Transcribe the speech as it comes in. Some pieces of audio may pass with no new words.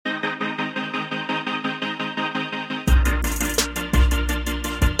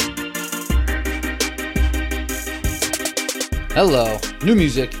Hello, new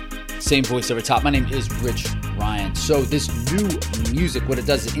music, same voice over top. My name is Rich Ryan. So this new music, what it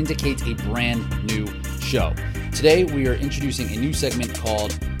does is it indicates a brand new show. Today we are introducing a new segment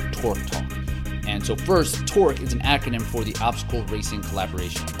called Torque Talk. And so first, Torque is an acronym for the Obstacle Racing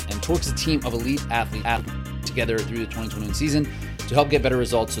Collaboration. And Torque is a team of elite athletes together through the 2021 season to help get better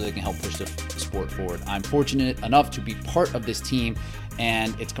results so they can help push the sport forward. I'm fortunate enough to be part of this team,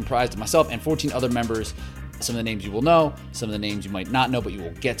 and it's comprised of myself and 14 other members. Some of the names you will know, some of the names you might not know, but you will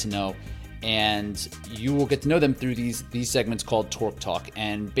get to know. And you will get to know them through these segments called Torque Talk.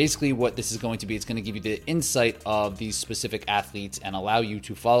 And basically what this is going to be, it's going to give you the insight of these specific athletes and allow you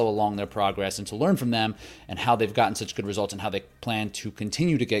to follow along their progress and to learn from them and how they've gotten such good results and how they plan to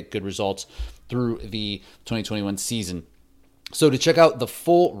continue to get good results through the 2021 season. So to check out the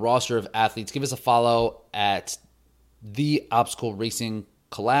full roster of athletes, give us a follow at the Obstacle Racing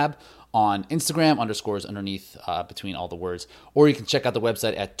Collab on Instagram, underscores underneath between all the words, or you can check out the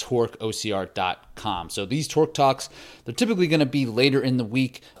website at torqueocr.com. So these Torque Talks, they're typically going to be later in the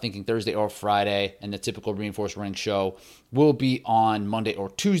week, thinking Thursday or Friday, and the typical Reinforced Running show will be on Monday or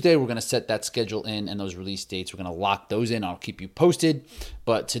Tuesday. We're going to set that schedule in and those release dates. We're going to lock those in. I'll keep you posted.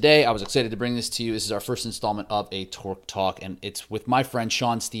 But today I was excited to bring this to you. This is our first installment of a Torque Talk, and it's with my friend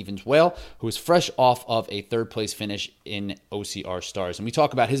Sean Stevens-Whale, who is fresh off of a third place finish in OCR Stars. And we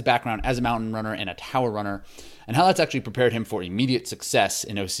talk about his background as a mountain runner and a tower runner and how that's actually prepared him for immediate success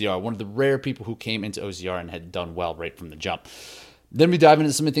in OCR, one of the rare people who came into OCR and had done well right from the jump. Then we dive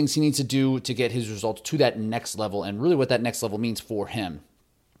into some of the things he needs to do to get his results to that next level and really what that next level means for him.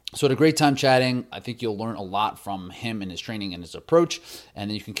 So had a great time chatting. I think you'll learn a lot from him and his training and his approach. And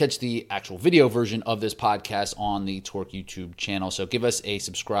then you can catch the actual video version of this podcast on the Torque YouTube channel. So give us a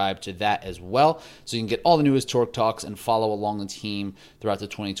subscribe to that as well so you can get all the newest Torque Talks and follow along the team throughout the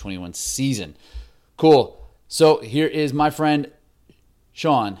 2021 season. Cool. So here is my friend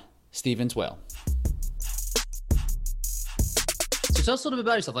Sean Stevens-Whale. So tell us a little bit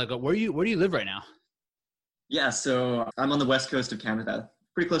about yourself. Like, where do you live right now? Yeah, so I'm on the west coast of Canada,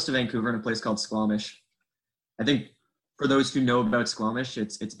 pretty close to Vancouver, in a place called Squamish. I think for those who know about Squamish,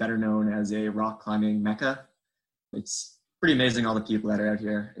 it's better known as a rock climbing mecca. It's pretty amazing, all the people that are out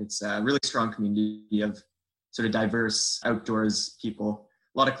here. It's a really strong community of sort of diverse outdoors people.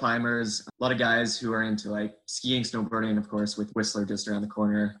 A lot of climbers, a lot of guys who are into like skiing, snowboarding, of course, with Whistler just around the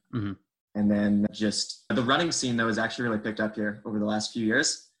corner. Mm-hmm. And then just the running scene, though, has actually really picked up here over the last few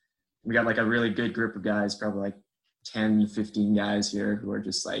years. We got like a really good group of guys, probably like 10, 15 guys here who are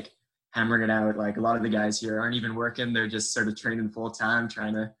just like hammering it out. Like a lot of the guys here aren't even working. They're just sort of training full time,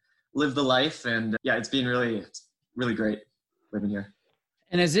 trying to live the life. And yeah, it's really great living here.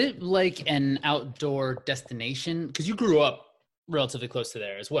 And is it like an outdoor destination? Because you grew up relatively close to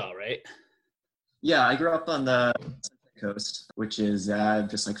there as well, right? Yeah, I grew up on the coast, which is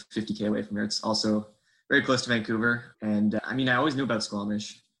just like 50K away from here. It's also very close to Vancouver. And I always knew about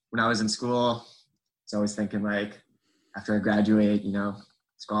Squamish. When I was in school, I was always thinking like, after I graduate,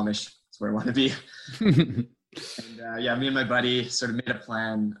 Squamish is where I want to be. And me and my buddy sort of made a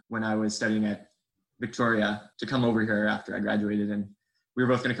plan when I was studying at Victoria to come over here after I graduated. And we were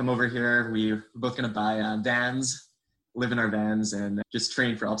both going to come over here. We were both going to buy vans, live in our vans, and just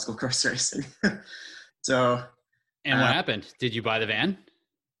train for obstacle course racing. And what happened? Did you buy the van?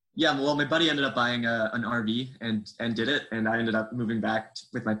 Yeah, well, my buddy ended up buying an RV and did it, and I ended up moving back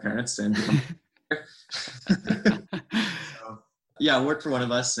with my parents and it worked for one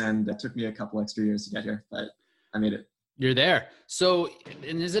of us, and it took me a couple extra years to get here, but I made it. You're there. So,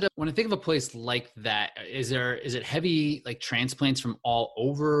 and when I think of a place like that, is it heavy like transplants from all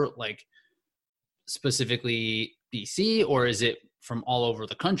over, like specifically BC, or is it from all over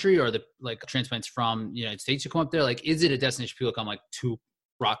the country, or the like transplants from the United States who come up there? Like, is it a destination people come like to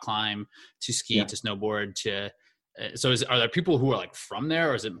rock climb, to ski, to snowboard, to are there people who are like from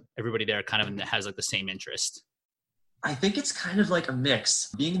there, or is it everybody there kind of has like the same interest? I think it's kind of like a mix.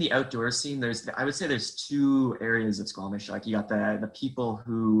 Being in the outdoor scene, I would say there's two areas of Squamish. Like you got the people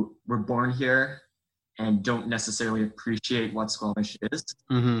who were born here and don't necessarily appreciate what Squamish is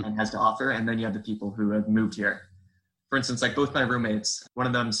and has to offer, and then you have the people who have moved here. For instance, like both my roommates, one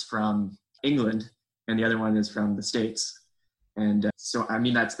of them's from England and the other one is from the States. And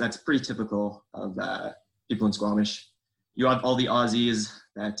that's pretty typical of people in Squamish. You have all the Aussies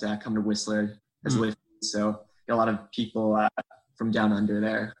that come to Whistler as well. So a lot of people from down under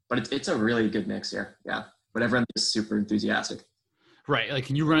there. But it's a really good mix here. Yeah. But everyone's just super enthusiastic. Right. Like,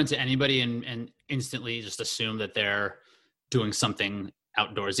 can you run into anybody and instantly just assume that they're doing something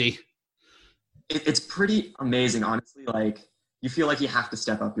outdoorsy? It's pretty amazing, honestly. Like, you feel like you have to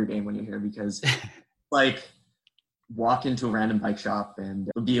step up your game when you're here because, like, walk into a random bike shop and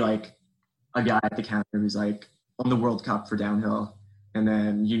it would be like a guy at the counter who's like on the World Cup for downhill. And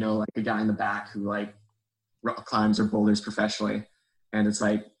then, like a guy in the back who like rock climbs or boulders professionally. And it's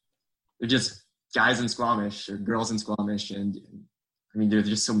like, they're just guys in Squamish or girls in Squamish. And I mean, there's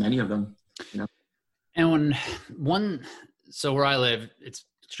just so many of them, And so where I live, it's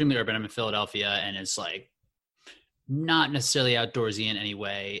extremely urban. I'm in Philadelphia, and it's like not necessarily outdoorsy in any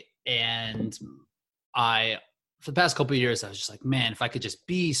way. And for the past couple of years, I was just like, man, if I could just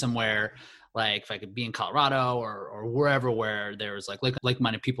be somewhere, like if I could be in Colorado or wherever where there was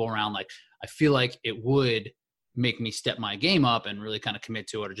like-minded people around, like I feel like it would make me step my game up and really kind of commit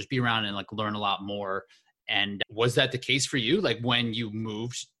to it, or just be around and like learn a lot more. And was that the case for you? Like when you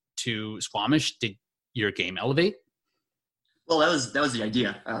moved to Squamish, did your game elevate? Well, that was the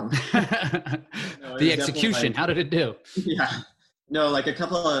idea. The execution, how did it do? Yeah. No, like a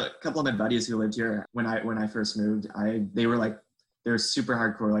couple of my buddies who lived here when I first moved, they're super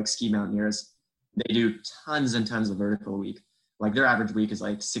hardcore like ski mountaineers. They do tons and tons of vertical a week. Like their average week is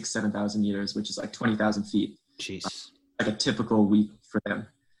like 7,000 meters, which is like 20,000 feet. Jeez. Like a typical week for them.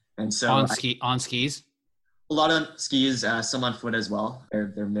 And so on skis? A lot on skis, some on foot as well.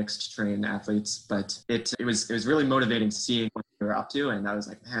 They're mixed train athletes, but it was really motivating seeing what they were up to. And I was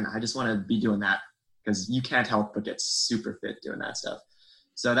like, man, I just want to be doing that, because you can't help but get super fit doing that stuff.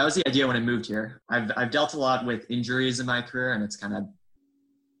 So that was the idea when I moved here. I've dealt a lot with injuries in my career, and it's kind of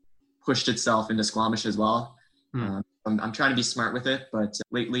pushed itself into Squamish as well. I'm trying to be smart with it, but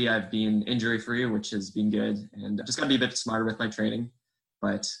lately I've been injury free, which has been good, and I've just got to be a bit smarter with my training.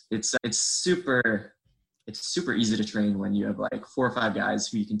 But it's super easy to train when you have like 4 or 5 guys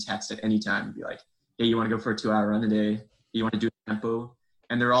who you can text at any time and be like, hey, you want to go for a 2-hour run today? You want to do a tempo?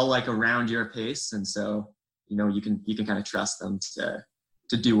 And they're all like around your pace. And so, you can kind of trust them to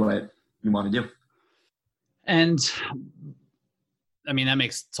do what you want to do. And I mean, that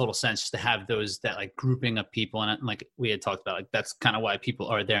makes total sense to have that like grouping of people. And like we had talked about, like, that's kind of why people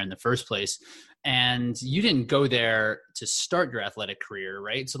are there in the first place. And you didn't go there to start your athletic career,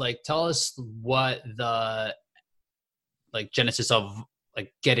 right? So like, tell us what the like genesis of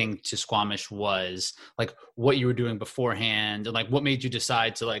like getting to Squamish was, like what you were doing beforehand, and like what made you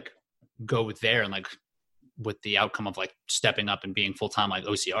decide to like go there, and like with the outcome of like stepping up and being full-time like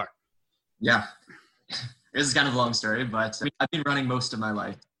OCR. Yeah. This is kind of a long story, but I've been running most of my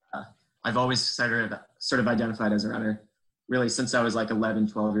life. I've always sort of identified as a runner. Really, since I was like 11,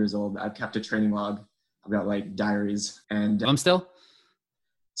 12 years old, I've kept a training log. I've got like diaries and... I'm still?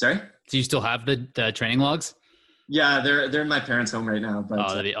 Sorry? Do you still have the training logs? Yeah, they're in my parents' home right now. But,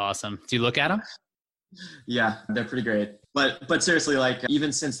 that'd be awesome. Do you look at them? Yeah, they're pretty great. But seriously, like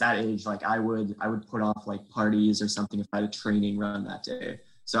even since that age, like I would put off like parties or something if I had a training run that day.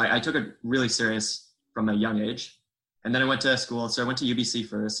 So I took it really serious from a young age. And then I went to school. So I went to UBC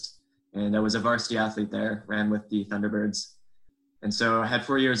first, and I was a varsity athlete there, ran with the Thunderbirds. And so I had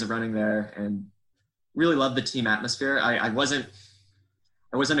 4 years of running there and really loved the team atmosphere. I wasn't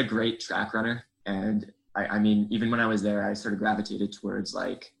a great track runner. And I mean, even when I was there, I sort of gravitated towards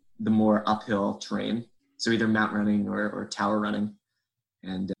like the more uphill terrain. So either mountain running or tower running.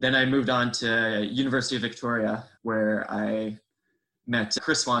 And then I moved on to University of Victoria, where I met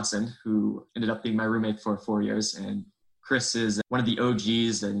Chris Swanson, who ended up being my roommate for 4 years. And Chris is one of the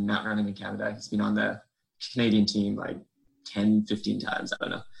OGs in mountain running in Canada. He's been on the Canadian team like 10, 15 times. I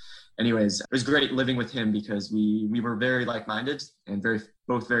don't know. Anyways, it was great living with him because we were very like-minded and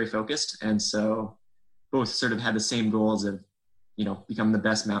both very focused. And so both sort of had the same goals of, become the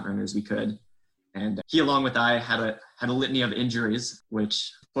best mountain runners we could. And he, along with I, had a litany of injuries,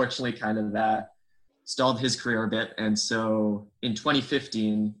 which fortunately kind of stalled his career a bit. And so in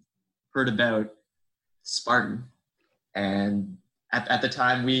 2015, heard about Spartan. And at the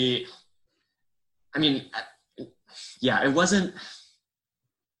time it wasn't,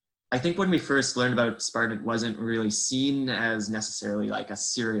 I think when we first learned about Spartan, it wasn't really seen as necessarily like a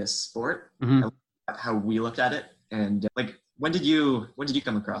serious sport, mm-hmm. How we looked at it. And like, when did you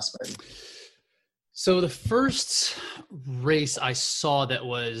come across Spartan? So the first race I saw that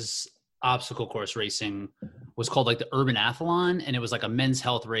was obstacle course racing was called like the Urban Athlon, and it was like a men's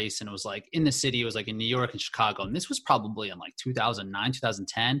health race, and it was like in the city. It was like in New York and Chicago, and this was probably in like 2009,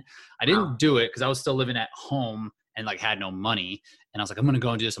 2010. I didn't do it because I was still living at home and like had no money, and I was like, I'm gonna go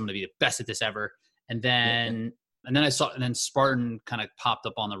and do this. I'm gonna be the best at this ever. And then Spartan kind of popped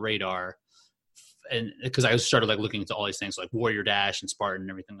up on the radar. And because I started like looking into all these things like Warrior Dash and Spartan and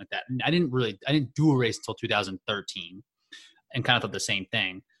everything like that. And I didn't do a race until 2013 and kind of thought the same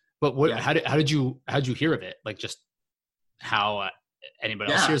thing. But how did you hear of it? Like just how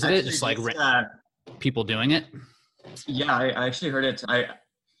anybody else hears of it? Just like people doing it? Yeah, I actually heard it.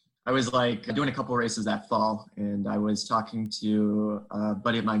 I was like doing a couple races that fall, and I was talking to a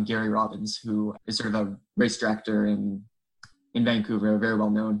buddy of mine, Gary Robbins, who is sort of a race director in Vancouver, very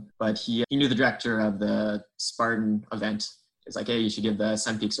well known. But he knew the director of the Spartan event. He's like, hey, you should give the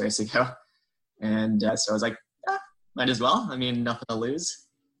Sun Peaks race a go. And so I was like, might as well. I mean, nothing to lose.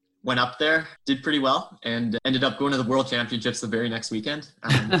 Went up there, did pretty well, and ended up going to the World Championships the very next weekend.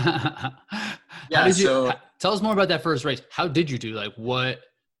 Tell us more about that first race. How did you do? Like, what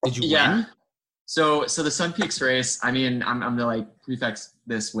did you win? So the Sun Peaks race, I mean, I'm going to like prefix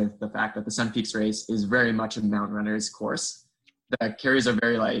this with the fact that the Sun Peaks race is very much a mountain runner's course. The carries are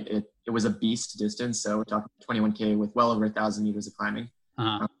very light. It was a beast distance. So we're talking 21K with well over 1,000 meters of climbing.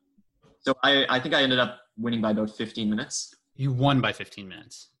 Uh-huh. So I think I ended up winning by about 15 minutes. You won by 15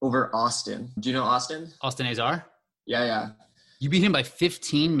 minutes. Over Austin. Do you know Austin? Austin Azar? Yeah. You beat him by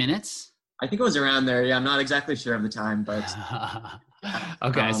 15 minutes? I think it was around there. Yeah, I'm not exactly sure of the time, but...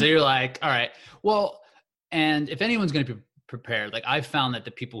 Okay, so you're like, all right. Well, and if anyone's going to be prepared, like I've found that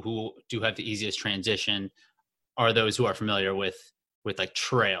the people who do have the easiest transition are those who are familiar with like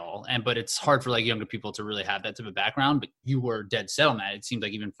trail. But it's hard for like younger people to really have that type of background, but you were dead set on that. It seemed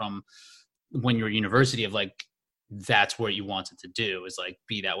like even from when you were at university of like, that's what you wanted to do is like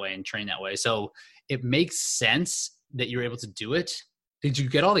be that way and train that way. So it makes sense that you're able to do it. Did you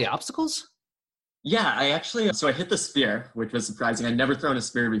get all the obstacles? Yeah, I hit the spear, which was surprising. I'd never thrown a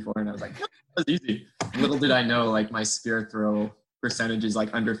spear before, and I was like, that was easy. Little did I know, like my spear throw percentage is like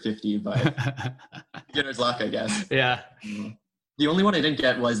under 50, but beginner's luck, I guess. Yeah. The only one I didn't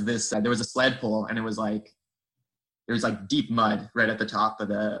get was this, there was a sled pull, and it was like, there was like deep mud right at the top of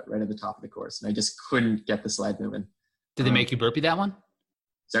the course, and I just couldn't get the sled moving. Did they make you burpee that one?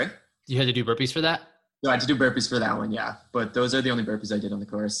 Sorry? You had to do burpees for that? No, I had to do burpees for that one, yeah. But those are the only burpees I did on the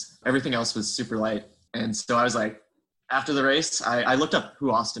course. Everything else was super light. And so I was like, after the race, I looked up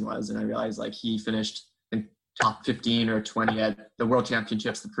who Austin was, and I realized like he finished in top 15 or 20 at the World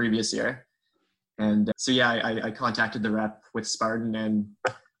Championships the previous year. And so, yeah, I contacted the rep with Spartan, and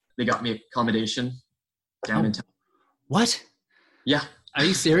they got me accommodation down in town. What? Yeah. Are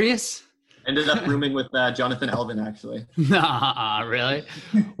you serious? Ended up rooming with Jonathan Elvin, actually. Nah, really?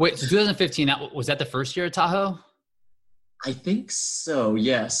 Wait, so 2015, was that the first year at Tahoe? I think so,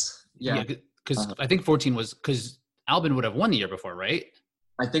 yes. Yeah. Because I think 14 was, because Albin would have won the year before, right?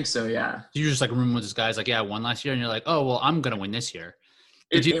 I think so, yeah. So you're just like rooming with this guy's like, yeah, I won last year. And you're like, oh, well, I'm going to win this year.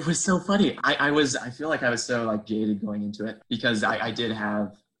 It was so funny. I feel like I was so like jaded going into it because I did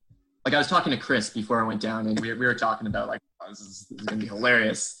have, like I was talking to Chris before I went down, and we were talking about like, oh, this is going to be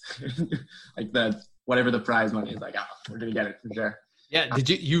hilarious. Like whatever the prize money is, like, oh, we're going to get it for sure. Yeah.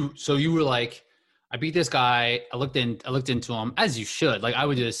 So you were like, I beat this guy. I looked into him, as you should. Like I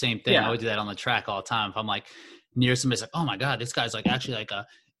would do the same thing. Yeah. I would do that on the track all the time. If I'm like near somebody's like, oh my God, this guy's like actually like a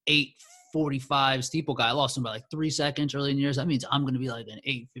 8:45 steeple guy. I lost him by like 3 seconds early in the years. That means I'm going to be like an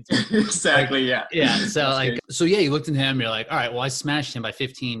 8:50. Exactly. Like, yeah. So like, so yeah, you looked into him. You're like, all right, well, I smashed him by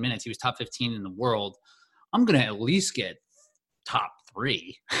 15 minutes. He was top 15 in the world. I'm going to at least get top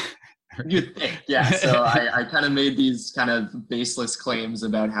 3. You'd think, yeah. So I kind of made these kind of baseless claims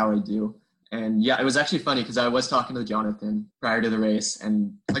about how I do. And yeah, it was actually funny because I was talking to Jonathan prior to the race,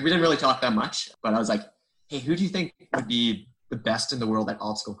 and like we didn't really talk that much, but I was like, hey, who do you think would be the best in the world at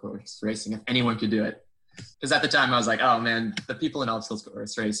obstacle course racing if anyone could do it? Because at the time I was like, oh man, the people in obstacle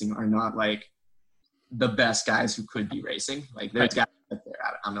course racing are not like the best guys who could be racing. Like there's guys that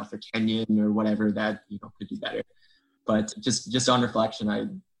I don't know if they're Kenyan or whatever that, you know, could do better. But just on reflection, I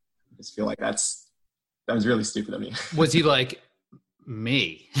just feel like that was really stupid of me. Was he like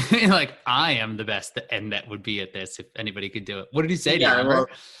me? Like I am the best and that would be at this if anybody could do it. What did he say to you? Well,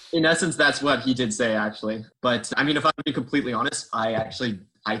 in essence, that's what he did say actually. But I mean, if I'm being completely honest, I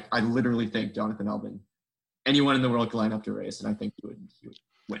literally think Jonathan Elvin, anyone in the world could line up to race, and I think he would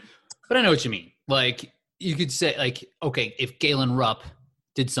win. But I know what you mean. Like you could say like, okay, if Galen Rupp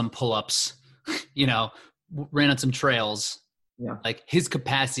did some pull-ups, you know, ran on some trails, yeah, like his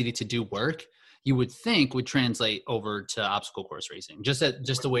capacity to do work, you would think would translate over to obstacle course racing. Just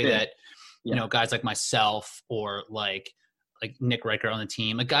the way that, you know, guys like myself or like Nick Riker on the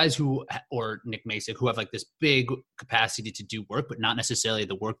team, like guys or Nick Masick who have like this big capacity to do work, but not necessarily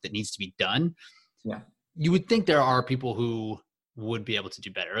the work that needs to be done. Yeah. You would think there are people who would be able to do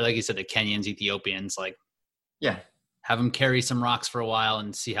better. Or like you said, the Kenyans, Ethiopians, like, yeah, have them carry some rocks for a while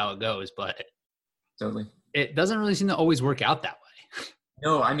and see how it goes. But totally, it doesn't really seem to always work out that way.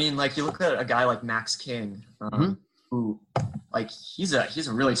 No, I mean, like you look at a guy like Max King, who, like, he's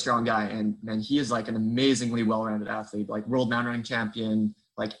a really strong guy, and he is like an amazingly well-rounded athlete, like world mountain running champion,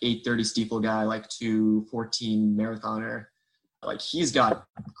 like 8:30 steeple guy, like 2:14 marathoner. Like he's got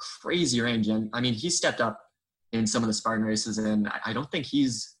crazy range. And I mean, he stepped up in some of the Spartan races, and I don't think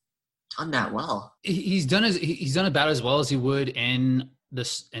he's done that well. He's done about as well as he would in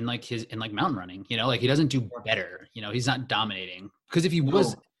mountain running, you know, like he doesn't do better, you know, he's not dominating, because if he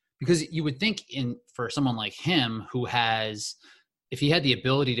was, because you would think for someone like him who has, if he had the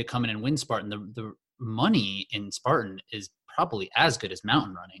ability to come in and win Spartan, the money in Spartan is probably as good as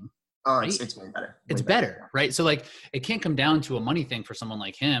mountain running. Oh, right? It's way better. It's better, right? So like, it can't come down to a money thing for someone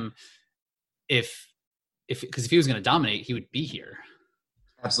like him. Because if he was going to dominate, he would be here.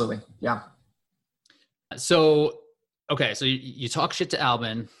 Absolutely. Yeah. So, okay. So you talk shit to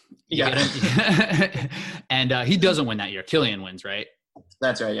Albin. Yeah. And he doesn't win that year. Killian wins, right?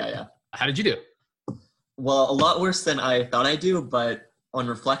 That's right. Yeah. How did you do? Well, a lot worse than I thought I'd do, but on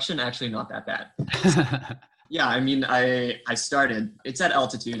reflection, actually not that bad. Yeah. I mean, I started, it's at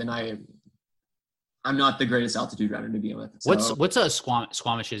altitude, and I'm not the greatest altitude runner to begin with. So What's a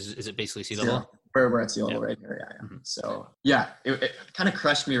Squamish? Is it basically sea level? We're at sea level right here. Yeah. Mm-hmm. So yeah, it kind of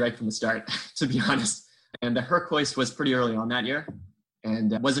crushed me right from the start, to be honest. And the Herc hoist was pretty early on that year,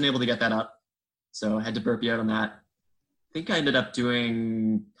 and wasn't able to get that up. So I had to burpee out on that. I think I ended up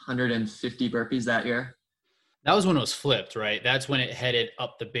doing 150 burpees that year. That was when it was flipped, right? That's when it headed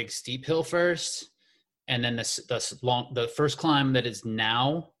up the big steep hill first. And then the first climb that is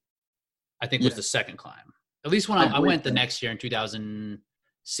now, I think, was the second climb. At least when I went the next year in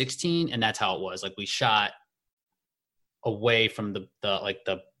 2016, and that's how it was. Like we shot away from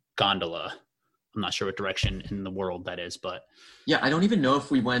the gondola. I'm not sure what direction in the world that is, but yeah, I don't even know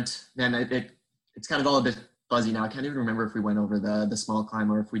if we went. Man, it's kind of all a bit fuzzy now. I can't even remember if we went over the small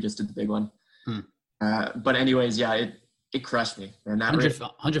climb or if we just did the big one. But anyways, yeah, it crushed me. And that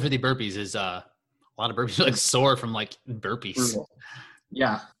 150 burpees is a lot of burpees. You're like sore from like burpees. Brutal.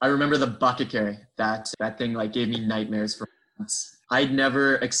 Yeah, I remember the bucket carry. That thing like gave me nightmares for months. I'd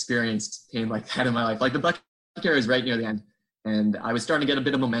never experienced pain like that in my life. Like the bucket carry was right near the end, and I was starting to get a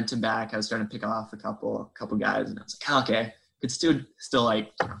bit of momentum back. I was starting to pick off a couple guys, and I was like, okay, could still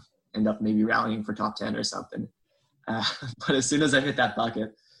like end up maybe rallying for top 10 or something. But as soon as I hit that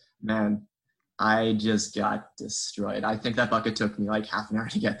bucket, man, I just got destroyed. I think that bucket took me like half an hour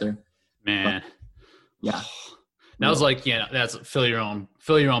to get there. Man. But, yeah. That was like, that's fill your own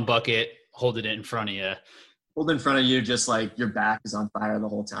bucket, hold it in front of you. Hold it in front of you, just like your back is on fire the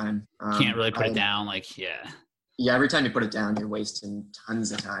whole time. Can't really put it down. Like, yeah. Yeah. Every time you put it down, you're wasting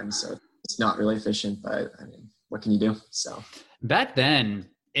tons of time. So it's not really efficient, but I mean, what can you do? So back then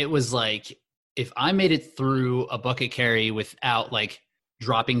it was like, if I made it through a bucket carry without like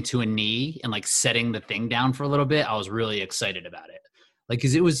dropping to a knee and like setting the thing down for a little bit, I was really excited about it. Like,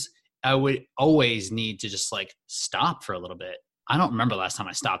 cause I would always need to just like stop for a little bit. I don't remember last time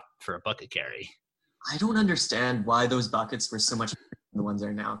I stopped for a bucket carry. I don't understand why those buckets were so much bigger than the ones that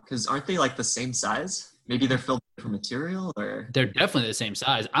are now. Cause aren't they like the same size? Maybe they're filled with different material, or they're definitely the same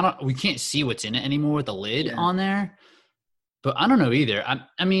size. We can't see what's in it anymore with the lid on there, but I don't know either.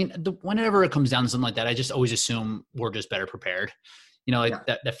 I mean, whenever it comes down to something like that, I just always assume we're just better prepared. You know, like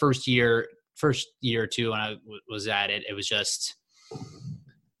that first year or two when I was at it, it was just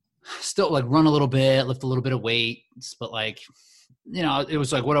still like run a little bit, lift a little bit of weight, but like, you know, it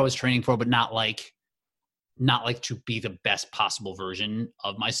was like what I was training for, but not like to be the best possible version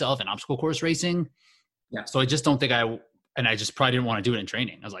of myself in obstacle course racing. Yeah. So I just don't think I just probably didn't want to do it in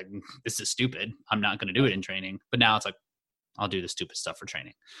training. I was like, this is stupid. I'm not going to do it in training. But now it's like, I'll do the stupid stuff for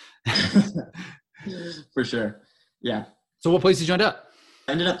training. For sure. Yeah. So what place did you end up?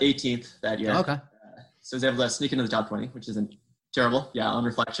 I ended up 18th that year. Okay. So I was able to sneak into the top 20, which isn't terrible. Yeah, on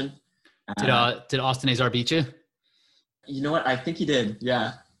reflection. Did Austin Azar beat you? You know what? I think he did.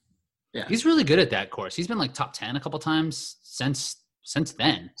 Yeah. Yeah. He's really good at that course. He's been like top 10 a couple times since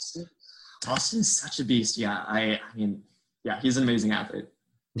then. Austin's such a beast. Yeah. I mean, yeah, he's an amazing athlete.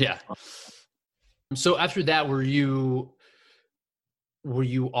 Yeah. So after that, were you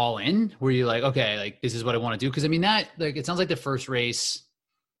all in? Were you like, okay, like this is what I want to do? Because I mean, that like it sounds like the first race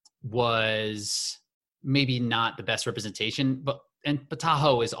was maybe not the best representation, but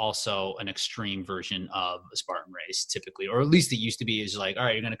Tahoe is also an extreme version of a Spartan race typically, or at least it used to be. Is like, all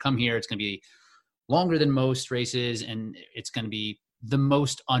right, you're going to come here. It's going to be longer than most races, and it's going to be the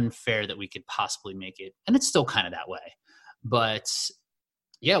most unfair that we could possibly make it. And it's still kind of that way. But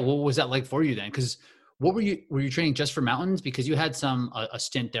yeah, what was that like for you then? Because were you training just for mountains? Because you had a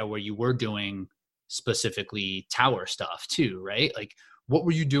stint there where you were doing specifically tower stuff too, right? Like what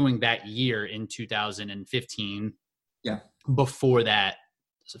were you doing that year in 2015? Yeah. Before that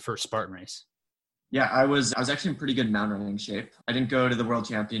first Spartan race? Yeah, I was actually in pretty good mountain running shape. I didn't go to the World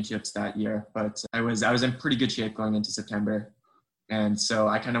Championships that year, but I was in pretty good shape going into September. And so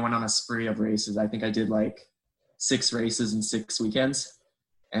I kind of went on a spree of races. I think I did like 6 races in 6 weekends.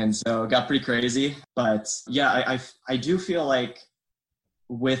 And so it got pretty crazy. But yeah, I do feel like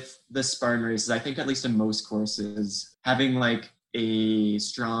with the Spartan races, I think at least in most courses, having like a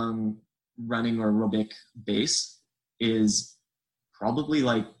strong running or aerobic base is probably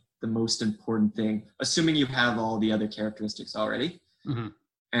like the most important thing, assuming you have all the other characteristics already. Mm-hmm.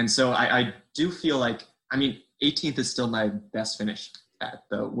 And so I do feel like, I mean, 18th is still my best finish at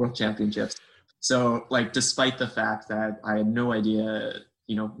the World Championships. So like, despite the fact that I had no idea,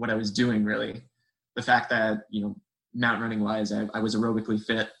 what I was doing really, the fact that, mountain running wise, I was aerobically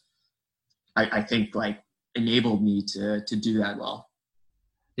fit, I think like enabled me to do that well.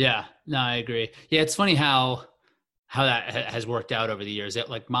 Yeah, no, I agree. Yeah, it's funny how that has worked out over the years.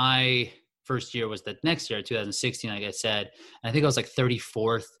 Like my first year was the next year, 2016, like I said, and I think I was like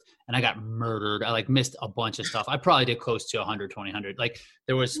 34th, and I got murdered. I like missed a bunch of stuff. I probably did close to 100, 100. Like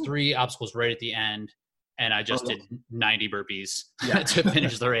there was 3 obstacles right at the end, and I just did 90 burpees to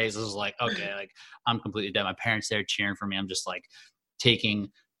finish the race. I was like, okay, like I'm completely dead. My parents there cheering for me. I'm just like taking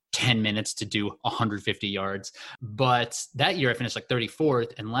 10 minutes to do 150 yards. But that year I finished like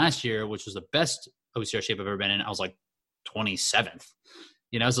 34th. And last year, which was the best OCR shape I've ever been in, I was like 27th.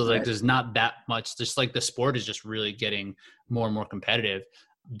 So like there's not that much, just like the sport is just really getting more and more competitive.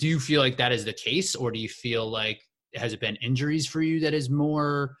 Do you feel like that is the case, or do you feel like, has it been injuries for you that is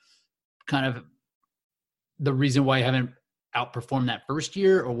more kind of the reason why you haven't outperformed that first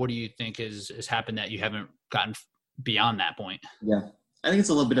year? Or what do you think has happened that you haven't gotten beyond that point? Yeah, I think it's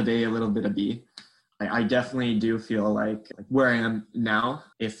a little bit of A, a little bit of B. I definitely do feel like where I am now,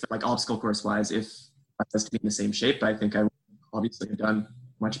 if like obstacle course wise, if I was to be in the same shape, I think I would obviously have done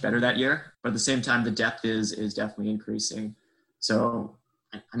much better that year. But at the same time, the depth is definitely increasing. So,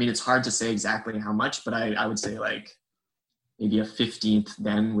 I mean, it's hard to say exactly how much, but I would say like maybe a 15th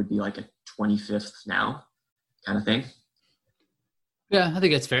then would be like a 25th now kind of thing. Yeah, I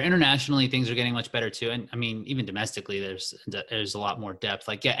think that's fair. Internationally, things are getting much better too. And I mean, even domestically, there's a lot more depth.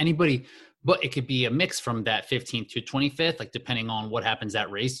 Like, yeah, anybody, but it could be a mix from that 15th to 25th, like depending on what happens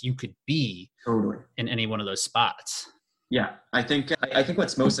that race, you could be totally in any one of those spots. Yeah, I think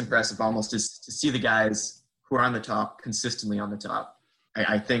what's most impressive almost is to see the guys who are on the top consistently on the top.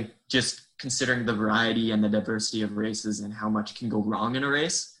 I think just considering the variety and the diversity of races and how much can go wrong in a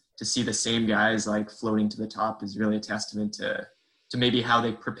race, to see the same guys like floating to the top is really a testament to maybe how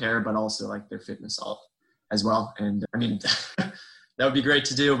they prepare, but also like their fitness all as well. And I mean, that would be great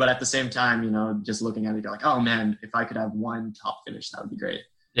to do, but at the same time, just looking at it, you're like, oh man, if I could have one top finish, that would be great.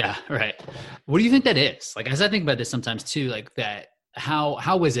 Yeah. Right. What do you think that is? Like, as I think about this sometimes too, like that,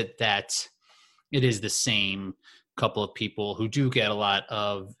 how is it that it is the same couple of people who do get a lot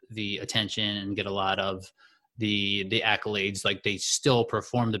of the attention and get a lot of the accolades, like they still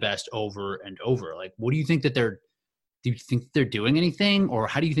perform the best over and over? Like, what do you think that do you think they're doing anything, or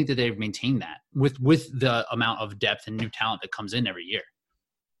how do you think that they've maintained that with the amount of depth and new talent that comes in every year?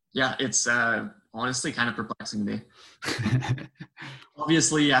 Yeah, it's honestly kind of perplexing to me.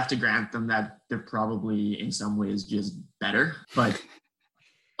 Obviously, you have to grant them that they're probably in some ways just better, but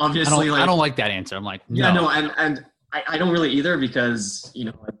obviously, I don't like that answer. I'm like, no. Yeah, no, and I don't really either, because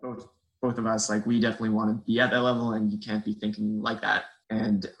like both of us, like we definitely want to be at that level, and you can't be thinking like that.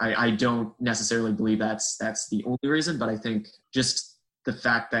 And I don't necessarily believe that's the only reason, but I think just the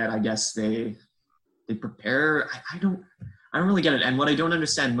fact that I guess they prepare, I don't really get it. And what I don't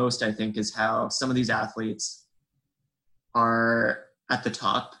understand most, I think, is how some of these athletes are at the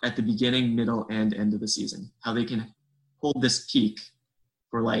top at the beginning, middle, and end of the season. How they can hold this peak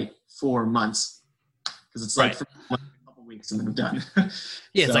for like 4 months, because it's like for a couple weeks and then we're done.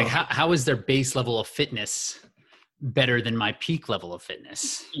 Yeah, it's like how is their base level of fitness better than my peak level of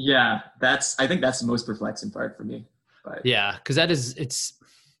fitness? Yeah, I think that's the most perplexing part for me. But yeah, because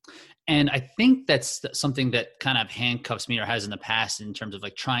and I think that's something that kind of handcuffs me, or has in the past, in terms of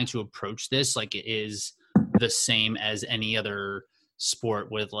like trying to approach this like it is the same as any other sport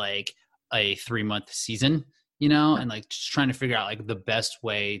with like a 3-month season, and like just trying to figure out like the best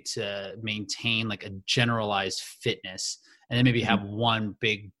way to maintain like a generalized fitness, and then maybe have one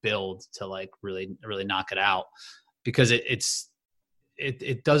big build to like really, really knock it out. Because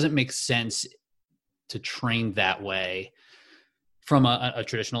it doesn't make sense to train that way from a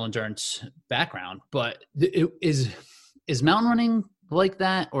traditional endurance background. But is mountain running like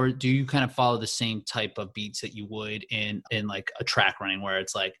that, or do you kind of follow the same type of beats that you would in like a track running, where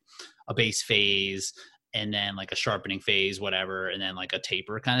it's like a base phase and then like a sharpening phase, whatever, and then like a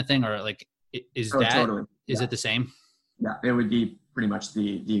taper kind of thing? Or like, Is Oh, that, totally. is Yeah. it the same? Yeah. It would be pretty much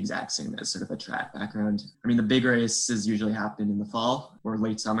the exact same as sort of a track background. I mean, the big races usually happen in the fall or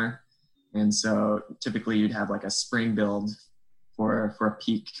late summer. And so typically you'd have like a spring build for a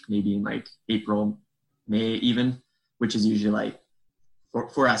peak, maybe in like April, May even, which is usually like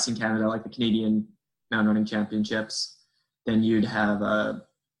for us in Canada, like the Canadian Mountain Running Championships. Then you'd have a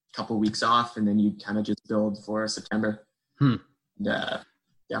couple weeks off, and then you'd kind of just build for September. Hmm. And,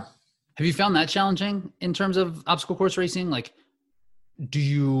 yeah. Have you found that challenging in terms of obstacle course racing? Like, do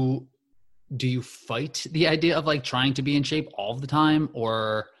you fight the idea of like trying to be in shape all the time,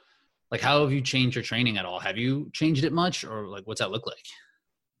 or like how have you changed your training at all? Have you changed it much, or like what's that look like?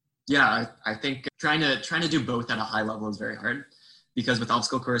 Yeah, I think trying to do both at a high level is very hard, because with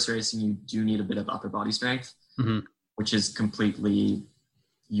obstacle course racing, you do need a bit of upper body strength, Mm-hmm. which is completely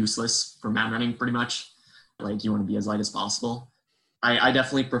useless for mountain running pretty much. Like you want to be as light as possible. I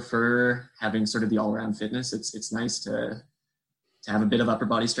definitely prefer having sort of the all-around fitness. It's nice to have a bit of upper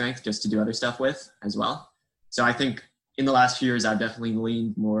body strength just to do other stuff with as well. So I think in the last few years, I've definitely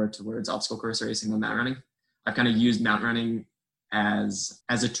leaned more towards obstacle course racing than mountain running. I've kind of used mountain running as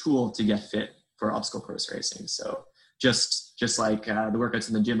a tool to get fit for obstacle course racing. So just like the workouts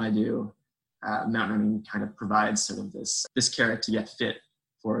in the gym I do, mountain running kind of provides sort of this carrot to get fit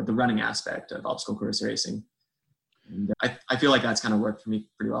for the running aspect of obstacle course racing. And I feel like that's kind of worked for me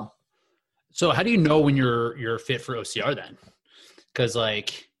pretty well. So how do you know when you're fit for OCR then? Because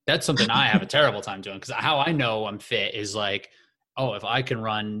like that's something I have a terrible time doing. Because how I know I'm fit is like, oh, if I can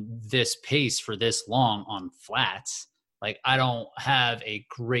run this pace for this long on flats, like I don't have a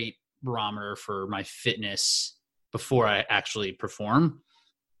great barometer for my fitness before I actually perform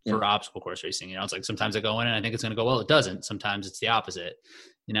for obstacle course racing. You know, it's like sometimes I go in and I think it's going to go well. It doesn't. Sometimes it's the opposite.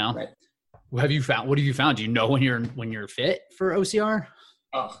 You know. Right. What have you found? Do you know when you're fit for OCR?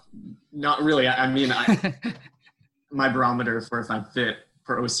 Oh, not really. I mean, my barometer for if I'm fit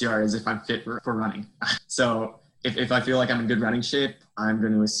for OCR is if I'm fit for running. So if I feel like I'm in good running shape, I'm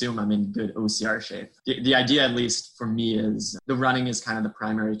going to assume I'm in good OCR shape. The idea, at least for me, is the running is kind of the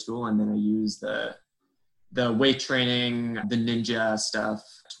primary tool, and then I use the weight training, the ninja stuff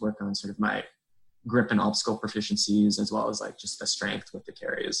to work on sort of my grip and obstacle proficiencies, as well as like just the strength with the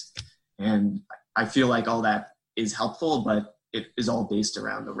carries. And I feel like all that is helpful, but it is all based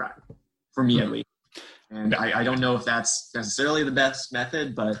around the run, for me at least. And I don't know if that's necessarily the best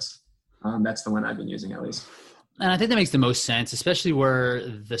method, but that's the one I've been using at least. And I think that makes the most sense, especially where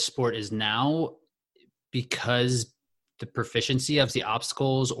the sport is now, because the proficiency of the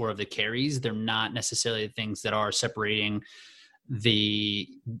obstacles or of the carries, they're not necessarily the things that are separating the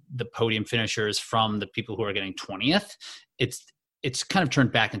podium finishers from the people who are getting 20th. It's kind of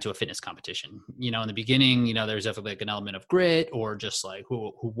turned back into a fitness competition. You know, in the beginning, you know, there's definitely like an element of grit, or just like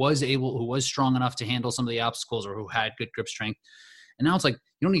who was strong enough to handle some of the obstacles, or who had good grip strength. And now it's like,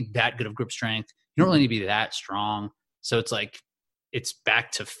 you don't need that good of grip strength. You don't really need to be that strong. So it's like, it's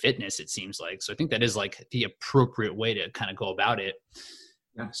back to fitness, it seems like. So I think that is like the appropriate way to kind of go about it.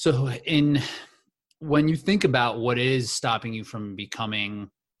 Yeah. So when you think about what is stopping you from becoming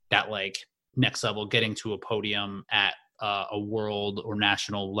that like next level, getting to a podium at a world or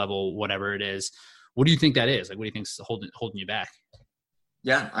national level, whatever it is, what do you think that is? Like, what do you think is holding you back?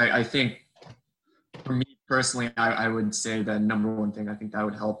 Yeah, I think for me personally, I would say the number one thing I think that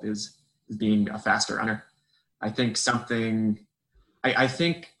would help is being a faster runner. I think I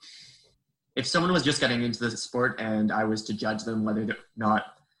think if someone was just getting into the sport and I was to judge them whether or not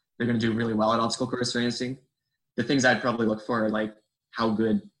they're going to do really well at obstacle course racing, the things I'd probably look for are like how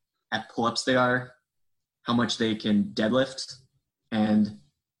good at pull-ups they are, how much they can deadlift, and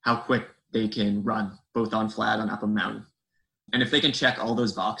how quick they can run, both on flat and up a mountain. And if they can check all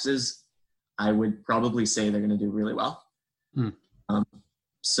those boxes, I would probably say they're going to do really well.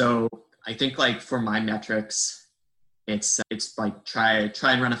 So I think like for my metrics, it's like try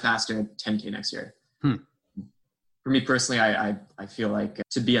and run a faster 10K next year. For me personally, I feel like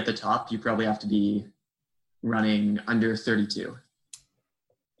to be at the top, you probably have to be running under 32.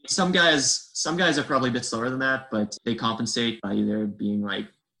 Some guys are probably a bit slower than that, but they compensate by either being like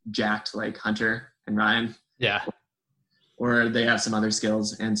jacked like Hunter and Ryan. Yeah. Or they have some other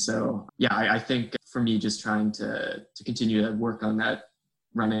skills. And so, yeah, I think for me, just trying to continue to work on that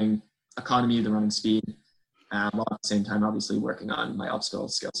running economy, the running speed, while at the same time, obviously working on my obstacle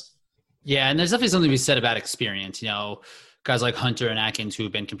skills. Yeah. And there's definitely something to be said about experience. You know, guys like Hunter and Atkins,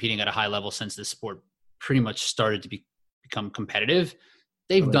 who've been competing at a high level since the sport pretty much started to become competitive.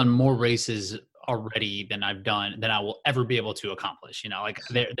 They've done more races already than I will ever be able to accomplish. Like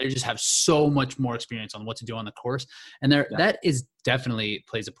they just have so much more experience on what to do on the course. And that is definitely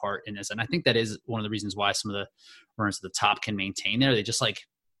plays a part in this. And I think that is one of the reasons why some of the runners at the top can maintain there. They just like,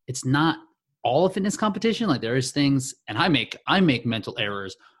 it's not all a fitness competition. Like there is things, and I make mental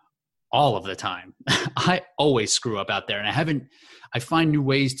errors all of the time. I always screw up out there, and I find new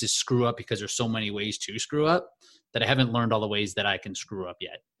ways to screw up because there's so many ways to screw up that I haven't learned all the ways that I can screw up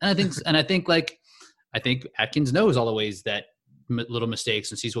yet. And I think Atkins knows all the ways that little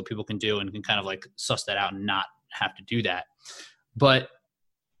mistakes and sees what people can do and can kind of like suss that out and not have to do that. But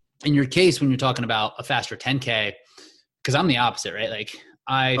in your case, when you're talking about a faster 10K, because I'm the opposite, right? Like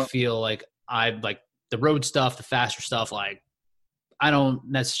I feel like I like the road stuff, the faster stuff, like I don't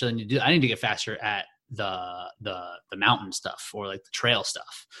necessarily need to do. I need to get faster at the mountain stuff or like the trail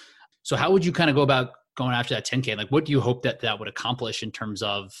stuff. So how would you kind of go about going after that 10K? Like, what do you hope that would accomplish in terms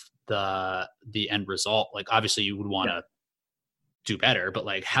of the end result? Like, obviously you would want to do better, but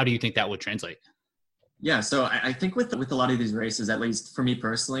like, how do you think that would translate? Yeah. So I think with a lot of these races, at least for me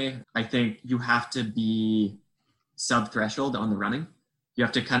personally, I think you have to be sub threshold on the running. You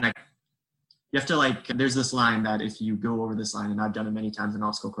have to like, there's this line that if you go over this line, and I've done it many times in an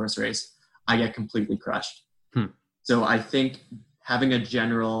obstacle course race, I get completely crushed. So I think having a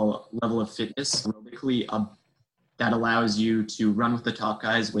general level of fitness aerobically that allows you to run with the top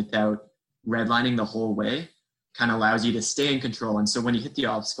guys without redlining the whole way kind of allows you to stay in control. And so when you hit the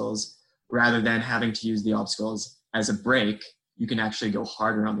obstacles, rather than having to use the obstacles as a break, you can actually go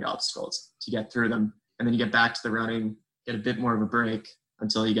harder on the obstacles to get through them. And then you get back to the running, get a bit more of a break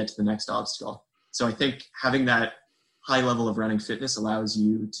until you get to the next obstacle. So I think having that high level of running fitness allows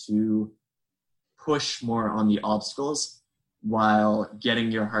you to push more on the obstacles while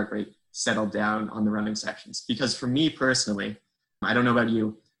getting your heart rate settled down on the running sections. Because for me personally, I don't know about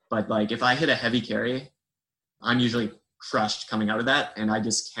you, but like if I hit a heavy carry, I'm usually crushed coming out of that, and I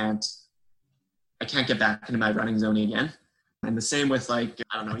can't get back into my running zone again. And the same with like,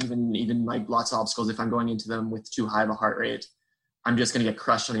 I don't know, even like lots of obstacles, if I'm going into them with too high of a heart rate, I'm just going to get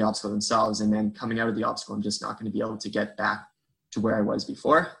crushed on the obstacle themselves. And then coming out of the obstacle, I'm just not going to be able to get back to where I was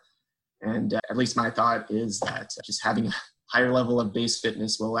before. And at least my thought is that just having a higher level of base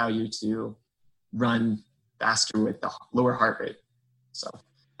fitness will allow you to run faster with the lower heart rate. So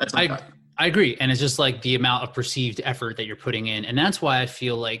that's my thought. I agree. And it's just like the amount of perceived effort that you're putting in. And that's why I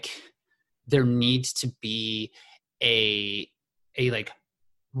feel like there needs to be a like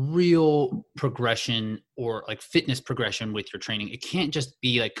real progression or like fitness progression with your training. It can't just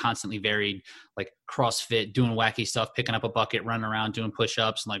be like constantly varied, like CrossFit, doing wacky stuff, picking up a bucket, running around, doing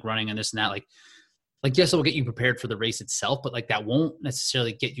push-ups and like running and this and that. Like yes, it will get you prepared for the race itself, but like that won't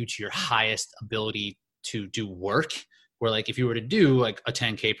necessarily get you to your highest ability to do work. Where like if you were to do like a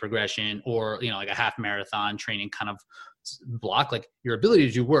 10K progression or, you know, like a half marathon training kind of block, like your ability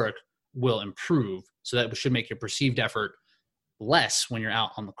to do work will improve. So that should make your perceived effort less when you're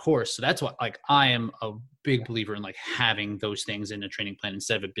out on the course. So that's what, like, I am a big believer in like having those things in a training plan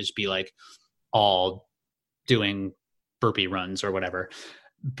instead of it just be like all doing burpee runs or whatever.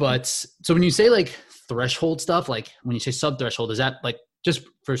 But so when you say like threshold stuff, like when you say sub threshold, is that like just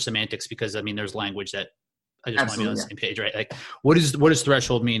for semantics? Because I mean, there's language that I just want to be on the same page, right? Like what does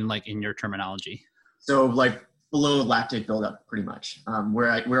threshold mean like in your terminology? So like below lactate buildup, pretty much,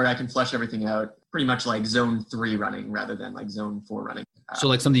 where I can flush everything out, pretty much like zone 3 running rather than like zone 4 running. So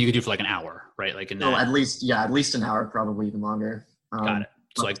like something you could do for like an hour, right? Like at least an hour, probably even longer. Got it.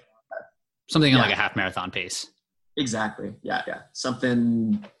 So like something like a half marathon pace. Exactly. Yeah.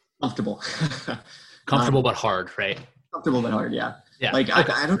 Something comfortable. Comfortable but hard, right? Comfortable but hard. Yeah. Yeah. Like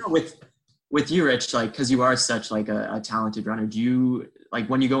okay. I don't know with you, Rich, like, cause you are such like a talented runner. Do you like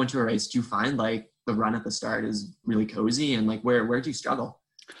when you go into a race, do you find like the run at the start is really cozy, and like where do you struggle?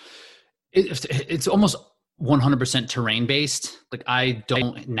 It's almost 100% terrain based. Like I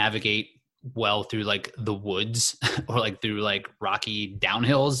don't navigate well through like the woods or like through like rocky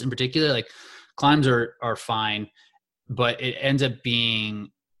downhills in particular. Like climbs are fine, but it ends up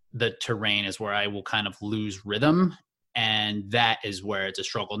being the terrain is where I will kind of lose rhythm. And that is where it's a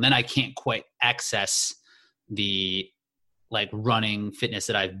struggle. And then I can't quite access the like running fitness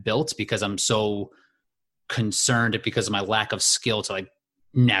that I've built because I'm so concerned because of my lack of skill to like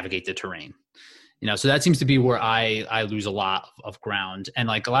navigate the terrain, you know? So that seems to be where I lose a lot of ground. And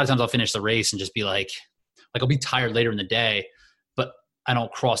like a lot of times I'll finish the race and just be like I'll be tired later in the day, but I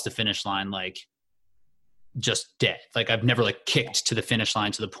don't cross the finish line like just dead. Like I've never like kicked to the finish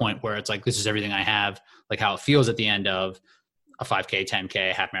line to the point where it's like, this is everything I have, like how it feels at the end of a 5K,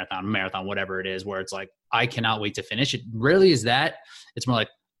 10K, half marathon, whatever it is, where it's like, I cannot wait to finish. It rarely is that. It's more like,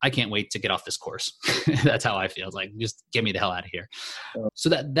 I can't wait to get off this course. That's how I feel. Like, just get me the hell out of here. So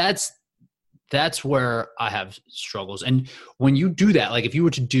that's where I have struggles. And when you do that, like if you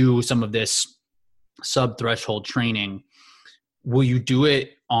were to do some of this sub-threshold training, will you do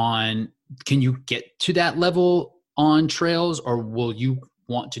it can you get to that level on trails, or will you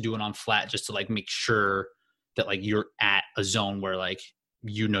want to do it on flat just to like make sure that like you're at a zone where like,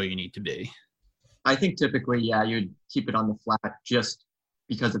 you need to be? I think typically, yeah, you'd keep it on the flat just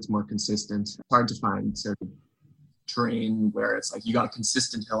because it's more consistent. It's hard to find certain terrain where it's like you got a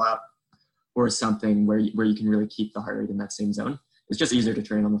consistent hill up or something where you can really keep the heart rate in that same zone. It's just easier to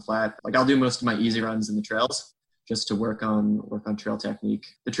train on the flat. Like I'll do most of my easy runs in the trails just to work on trail technique.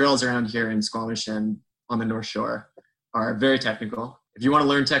 The trails around here in Squamish and on the North Shore are very technical. If you want to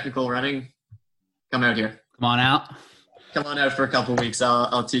learn technical running, come out here. Come on out. Come on out for a couple of weeks.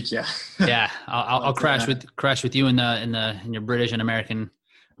 I'll teach you. Yeah, I'll crash with you in your British and American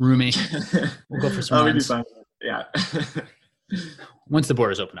roomie. We'll go for some runs. Fine. Yeah. Once the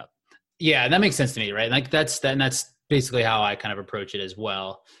borders open up. Yeah, that makes sense to me, right? Like that's basically how I kind of approach it as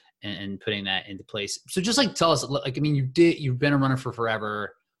well, and putting that into place. So just like tell us, like, I mean, you've been a runner for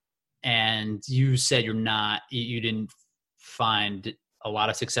forever, and you said you didn't find a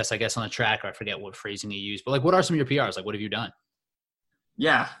lot of success, I guess, on the track, or I forget what phrasing you used, but like, what are some of your PRs? Like, what have you done?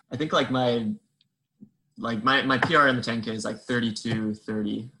 Yeah, I think like my PR in the 10K is like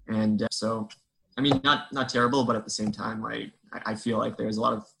 32:30. And so, I mean, not terrible, but at the same time, like, I feel like there's a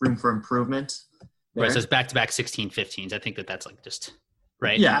lot of room for improvement there. Right. So it's back-to-back 16:15s. I think that's like just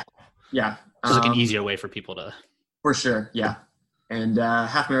right. Yeah. Yeah. It's like an easier way for people to. For sure. Yeah. And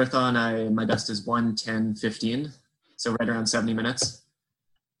half marathon, my best is 1:10:15. So right around 70 minutes.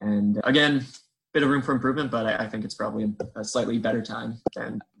 And again, bit of room for improvement, but I think it's probably a slightly better time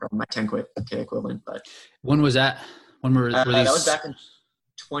than my 10K equivalent. But when was that? When were these? That was back in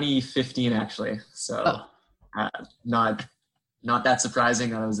 2015, actually. So not that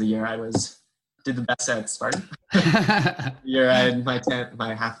surprising. That was the year I did the best at Spartan. The year I had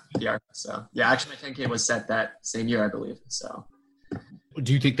my half PR. So yeah, actually my 10K was set that same year, I believe. So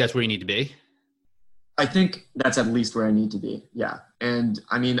do you think that's where you need to be? I think that's at least where I need to be. Yeah. And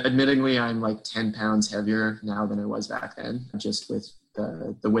I mean, admittingly, I'm like 10 pounds heavier now than I was back then, just with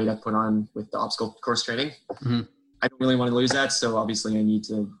the weight I put on with the obstacle course training. Mm-hmm. I don't really want to lose that. So obviously I need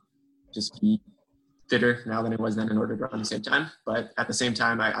to just be fitter now than I was then in order to run at the same time. But at the same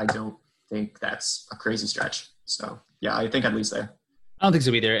time, I don't think that's a crazy stretch. So yeah, I think at least there. I don't think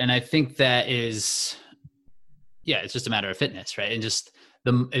so either. And I think that is, yeah, it's just a matter of fitness, right? And just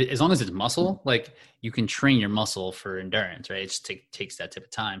as long as it's muscle, like you can train your muscle for endurance, right? It just takes that type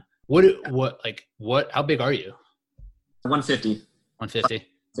of time. How big are you? 150. 150?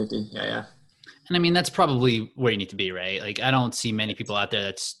 50, yeah. And I mean, that's probably where you need to be, right? Like, I don't see many people out there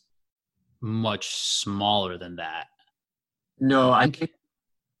that's much smaller than that. No, I think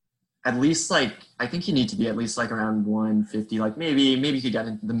at least I think you need to be at least like around 150, like maybe you could get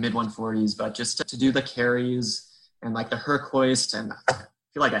into the mid 140s, but just to do the carries and like the Herc hoist, and I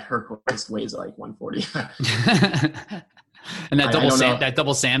feel like a Herc hoist weighs like 140. And that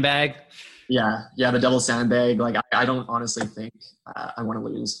double sandbag. Yeah, the double sandbag. Like I don't honestly think I want to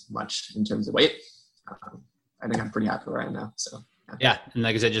lose much in terms of weight. I think I'm pretty happy where I am now. So yeah, and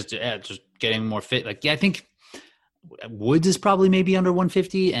like I said, just getting more fit. Like I think Woods is probably maybe under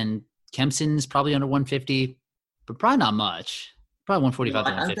 150, and Kempson is probably under 150, but probably not much. Probably 145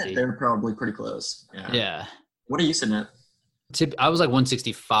 to 150. I bet they're probably pretty close. Yeah. What are you sitting at? I was like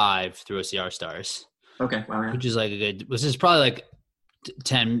 165 through OCR stars. Okay, wow, yeah. Which is probably like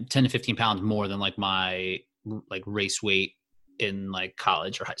 10 to 15 pounds more than like my like race weight in like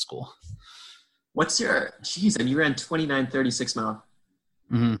college or high school. What's your, and you ran 29:36 mile.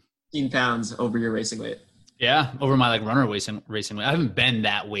 Mm-hmm. 15 pounds over your racing weight. Yeah, over my like runner racing weight. I haven't been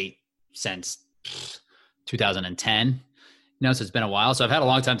that weight since 2010. So it's been a while. So I've had a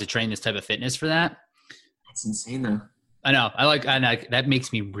long time to train this type of fitness for that. That's insane though. I know. That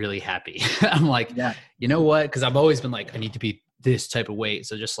makes me really happy. I'm like, yeah. You know what? Because I've always been like, I need to be this type of weight.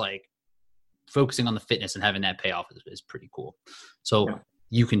 So just like focusing on the fitness and having that pay off is pretty cool. So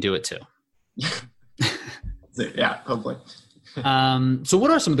you can do it too. Yeah, hopefully. So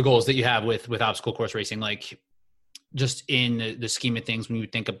what are some of the goals that you have with obstacle course racing? Like just in the scheme of things, when you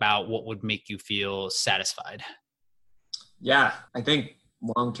think about what would make you feel satisfied? Yeah, I think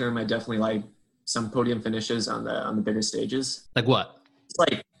long-term, I definitely like some podium finishes on the bigger stages. Like what? It's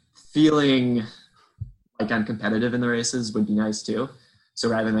like feeling like I'm competitive in the races would be nice too. So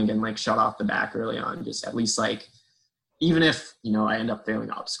rather than getting like shot off the back early on, just at least like, even if, I end up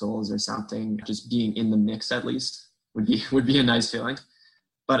failing obstacles or something, just being in the mix at least would be a nice feeling.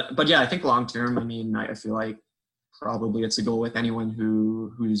 But yeah, I think long term, I mean, I feel like probably it's a goal with anyone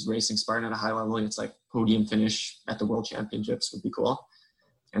who's racing Spartan at a high level. It's like podium finish at the World Championships would be cool.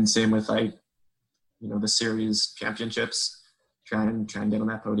 And same with like, the series championships, try and get on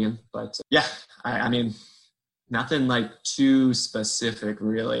that podium. But yeah, I mean, nothing like too specific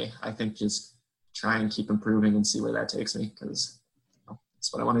really. I think just try and keep improving and see where that takes me, because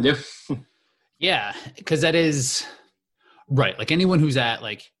that's what I want to do. Yeah, because that is right. Like anyone who's at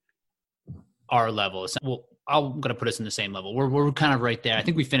like our level, well, I'm going to put us in the same level. We're kind of right there. I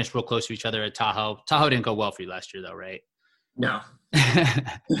think we finished real close to each other at Tahoe. Tahoe didn't go well for you last year though, right? No.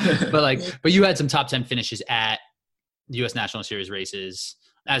 but you had some top 10 finishes at the U.S. National Series races,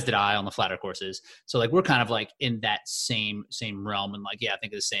 as did I on the flatter courses. So like we're kind of like in that same realm, and like I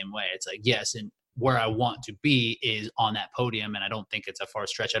think the same way. It's like yes, and where I want to be is on that podium, and I don't think it's a far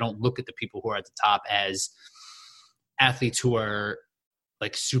stretch. I don't look at the people who are at the top as athletes who are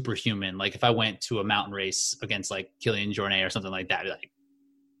like superhuman. Like if I went to a mountain race against like Kilian Jornet or something like that, like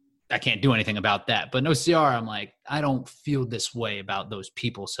I can't do anything about that. But in OCR, I'm like, I don't feel this way about those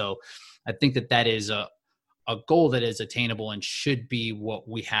people. So I think that is a goal that is attainable and should be what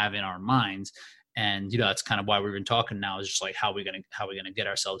we have in our minds. And, that's kind of why we've been talking now, is just like, how are we going to get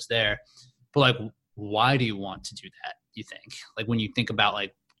ourselves there? But like, why do you want to do that? You think, like, when you think about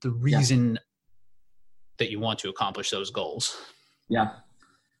like the reason that you want to accomplish those goals? Yeah.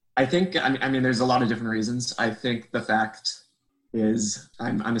 I think, I mean, there's a lot of different reasons. I think the fact is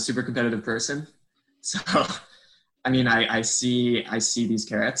I'm a super competitive person. So, I mean, I see these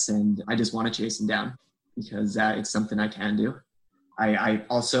carrots and I just want to chase them down, because it's something I can do. I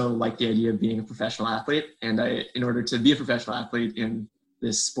also like the idea of being a professional athlete. And in order to be a professional athlete in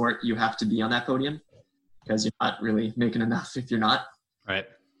this sport, you have to be on that podium, because you're not really making enough if you're not. Right.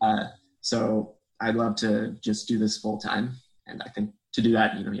 So I'd love to just do this full time. And I think to do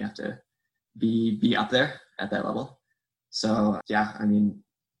that, you have to be up there at that level. So yeah, I mean,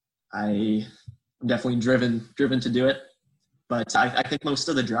 I'm definitely driven to do it, but I think most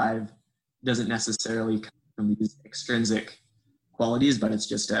of the drive doesn't necessarily come from these extrinsic qualities, but it's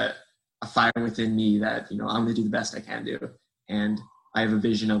just a fire within me that, I'm going to do the best I can do. And I have a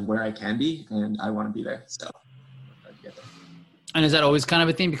vision of where I can be, and I want to be there. So get there. And is that always kind of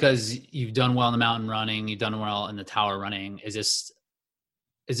a thing? Because you've done well in the mountain running, you've done well in the tower running. Is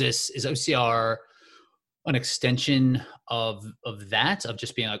OCR an extension of that, of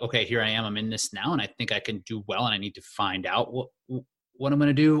just being like, okay, here I am, I'm in this now, and I think I can do well, and I need to find out what I'm going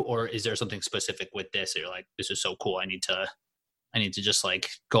to do? Or is there something specific with this that you're like, this is so cool, I need to just like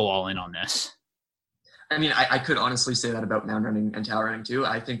go all in on this? I mean, I could honestly say that about mountain running and tower running too.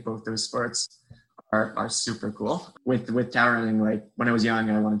 I think both those sports are super cool. With tower running, like when I was young,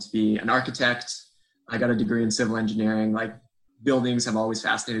 I wanted to be an architect. I got a degree in civil engineering. Like buildings have always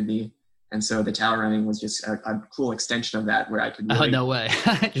fascinated me. And so the tower running was just a cool extension of that, where I could really... Oh, no way.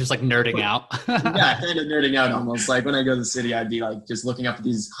 Just like nerding out. Yeah, kind of nerding out almost. Like when I go to the city, I'd be like just looking up at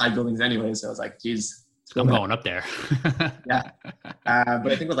these high buildings anyway. So I was like, geez. I'm going up there. Yeah.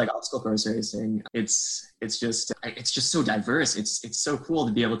 But I think with like obstacle course racing, it's just so diverse. It's so cool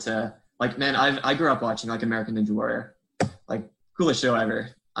to be able to, like, man, I grew up watching like American Ninja Warrior, like coolest show ever.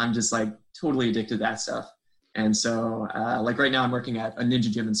 I'm just like totally addicted to that stuff. And so, like right now I'm working at a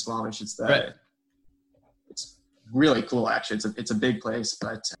ninja gym in Squamish. It's really cool, actually. It's a big place,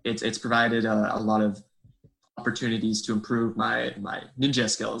 but it's provided a lot of opportunities to improve my ninja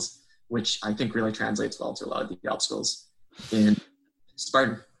skills, which I think really translates well to a lot of the obstacles in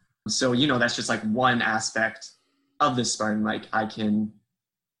Spartan. So, that's just like one aspect of this Spartan. Like I can,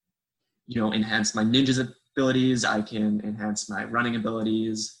 enhance my ninja's abilities. I can enhance my running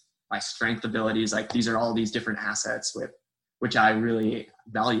abilities, my strength abilities. Like these are all these different assets which I really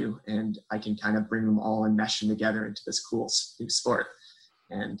value, and I can kind of bring them all and mesh them together into this cool new sport.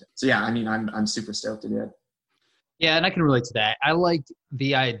 And so, yeah, I mean, I'm super stoked to do it. Yeah. And I can relate to that. I like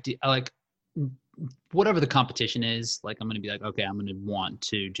the idea, like whatever the competition is, like I'm going to be like, okay, I'm going to want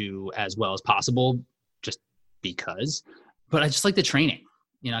to do as well as possible just because, but I just like the training.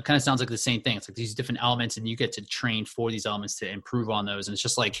 It kind of sounds like the same thing. It's like these different elements and you get to train for these elements to improve on those. And it's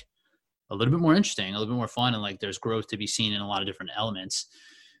just like a little bit more interesting, a little bit more fun. And like, there's growth to be seen in a lot of different elements.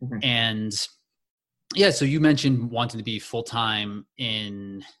 Mm-hmm. And yeah, so you mentioned wanting to be full-time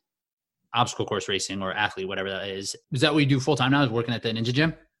in obstacle course racing or athlete, whatever that is. Is that what you do full-time now, is working at the Ninja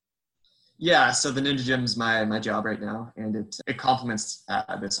Gym? Yeah. So the Ninja Gym is my job right now, and it complements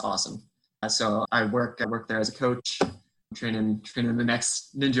this awesome. So I work there as a coach, training the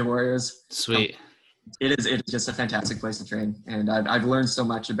next Ninja Warriors. Sweet. It is just a fantastic place to train. And I've learned so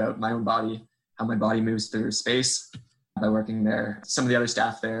much about my own body, how my body moves through space, by working there. Some of the other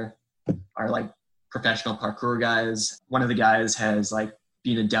staff there are like professional parkour guys. One of the guys has like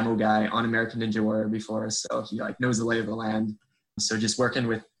been a demo guy on American Ninja Warrior before, so he like knows the lay of the land. So just working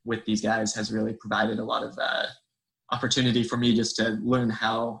with these guys has really provided a lot of opportunity for me just to learn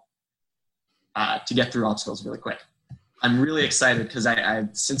how to get through obstacles really quick. I'm really excited because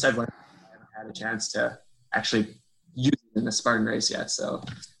since I've learned, I haven't had a chance to actually use it in a Spartan race yet. So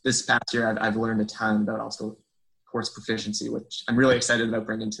this past year, I've learned a ton about obstacle course proficiency, which I'm really excited about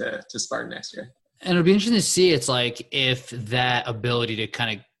bringing to Spartan next year. And it'll be interesting to see, it's like if that ability to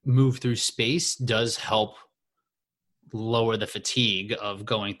kind of move through space does help lower the fatigue of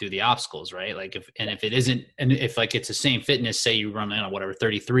going through the obstacles, right? Like if it isn't, and if like it's the same fitness, say you run,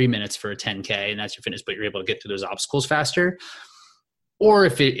 33 minutes for a 10K and that's your fitness, but you're able to get through those obstacles faster, or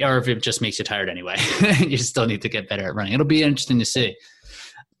if it just makes you tired anyway, you still need to get better at running. It'll be interesting to see.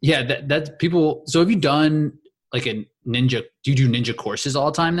 Yeah. That people, so have you done like do you do ninja courses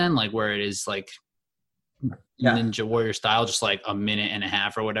all the time then? Like where it is like Ninja Warrior style, just like a minute and a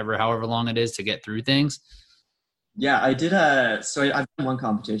half or whatever, however long it is to get through things? Yeah, I did so I've done one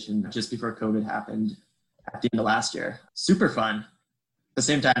competition just before COVID happened at the end of last year. Super fun. At the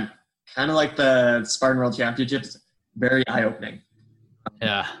same time, kind of like the Spartan World Championships, very eye-opening.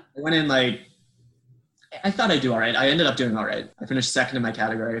 Yeah. I went in like, I thought I'd do all right. I ended up doing all right. I finished second in my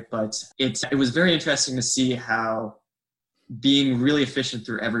category, but it was very interesting to see how being really efficient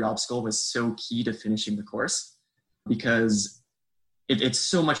through every obstacle was so key to finishing the course, because it's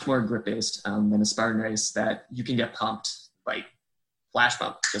so much more grip based than a Spartan race that you can get pumped, like flash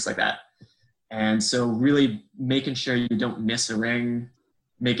pump, just like that. And so really making sure you don't miss a ring,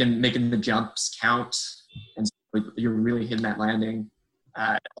 making the jumps count, and so you're really hitting that landing.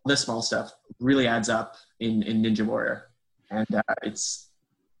 All this small stuff really adds up in Ninja Warrior. And it's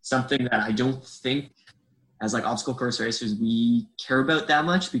something that I don't think as like obstacle course racers we care about that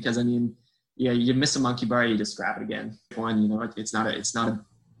much, because I mean, yeah, you miss a monkey bar, you just grab it again.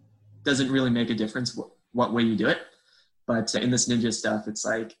 Doesn't really make a difference what way you do it. But in this ninja stuff, it's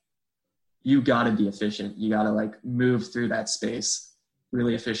like, you gotta be efficient. You gotta like move through that space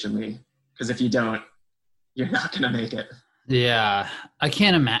really efficiently, because if you don't, you're not gonna make it. Yeah, I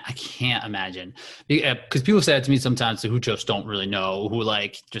can't imagine, because people say that to me sometimes who just don't really know, who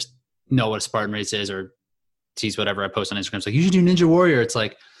like just know what a Spartan race is or sees whatever I post on Instagram. It's like, you should do Ninja Warrior. It's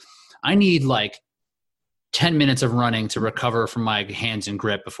like, I need like 10 minutes of running to recover from my hands and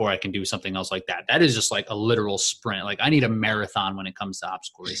grip before I can do something else like that. That is just like a literal sprint. Like I need a marathon when it comes to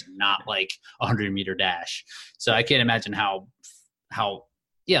obstacle racing, not like a 100-meter dash. So I can't imagine how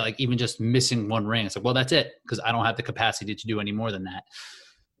like even just missing one ring, it's like, well, that's it, because I don't have the capacity to do any more than that.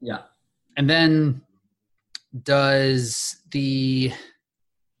 Yeah. And then do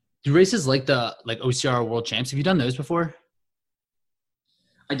races like the OCR World Champs, have you done those before?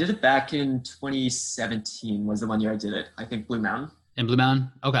 I did it back in 2017 was the one year I did it. I think Blue Mountain. In Blue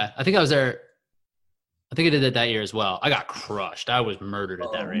Mountain? Okay. I think I was there. I think I did it that year as well. I got crushed. I was murdered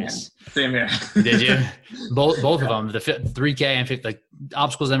at that race. Man. Same here. Did you? Both of them, the 3K and 50, like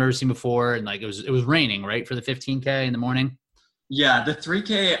obstacles I've never seen before. And like it was raining, right? For the 15K in the morning. Yeah. The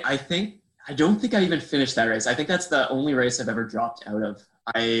 3K, I don't think I even finished that race. I think that's the only race I've ever dropped out of.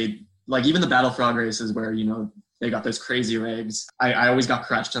 Even the Battle Frog races where, they got those crazy rigs. I always got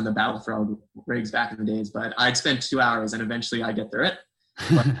crushed on the Battle Frog rigs back in the days, but I'd spend 2 hours and eventually I get through it.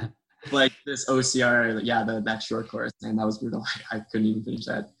 But, like this OCR, that short course, and that was brutal. I couldn't even finish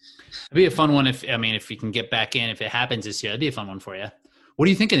that. It'd be a fun one if you can get back in, if it happens this year, it'd be a fun one for you. What are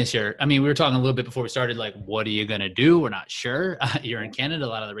you thinking this year? I mean, we were talking a little bit before we started, like, what are you going to do? We're not sure. You're in Canada. A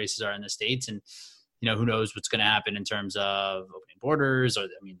lot of the races are in the States, and, who knows what's going to happen in terms of opening borders, or,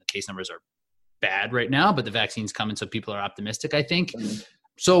 the case numbers are bad right now, but the vaccine's coming, so people are optimistic, I think.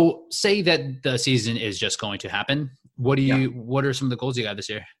 So say that the season is just going to happen. What are some of the goals you got this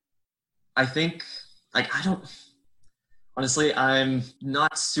year? I think, honestly, I'm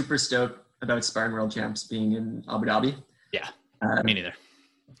not super stoked about Spartan World Champs being in Abu Dhabi. Yeah, me neither.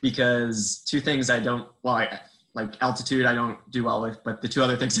 Because two things altitude I don't do well with, but the two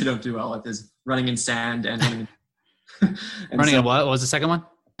other things I don't do well with is running in sand and running running in what? What was the second one?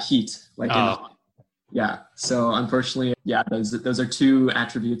 Heat. So unfortunately, those are two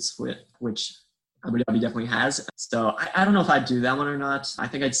attributes which Abu Dhabi definitely has. So I don't know if I'd do that one or not. I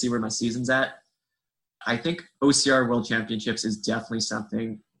think I'd see where my season's at. I think OCR World Championships is definitely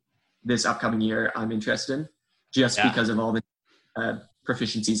something this upcoming year I'm interested in, because of all the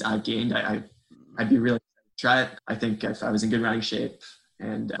proficiencies I've gained. I'd be really excited to try it. I think if I was in good running shape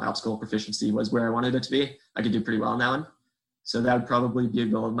and my obstacle proficiency was where I wanted it to be, I could do pretty well on that one. So that would probably be a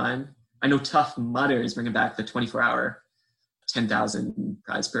goal of mine. I know Tough Mudder is bringing back the 24-hour $10,000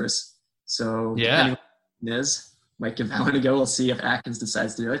 prize purse. So Yeah. depending on what it is, might give that one a go. We'll see if Atkins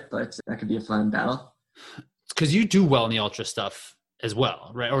decides to do it, but that could be a fun battle. Because you do well in the ultra stuff as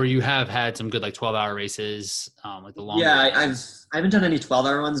well, right? Or you have had some good like 12-hour races, like the long. Yeah, I haven't done any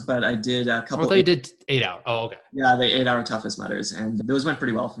 12-hour ones, but I did a couple. I thought you did 8-hour. Oh, okay. Yeah, the 8-hour toughest mudders, and those went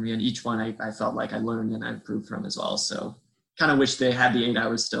pretty well for me. And each one I felt like I learned and I improved from as well. So kind of wish they had the 8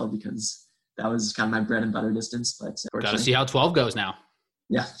 hours still, because that was kind of my bread and butter distance. But got to see how 12 goes now.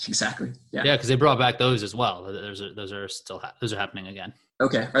 Yeah, exactly. Yeah, because they brought back those as well. Those are still those are happening again.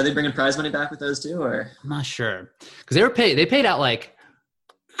 Okay, are they bringing prize money back with those too, or? I'm not sure, because they paid out like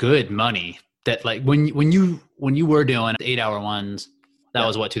good money. That like when you were doing 8-hour ones, that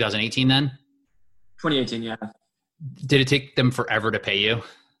was what, 2018 then? 2018, yeah. Did it take them forever to pay you?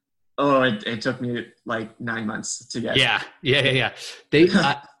 Oh, it took me like 9 months to get. Yeah.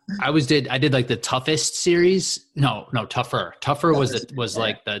 I did like the toughest series. No, tougher. Tougher was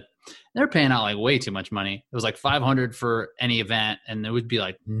like they're paying out like way too much money. It was like $500 for any event, and it would be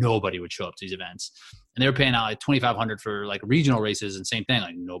like nobody would show up to these events. And they were paying out like $2,500 for like regional races, and same thing,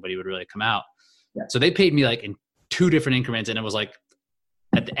 like nobody would really come out. Yeah. So they paid me like in 2 different increments, and it was like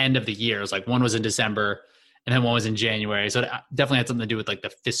at the end of the year. It was like one was in December, and then one was in January. So it definitely had something to do with like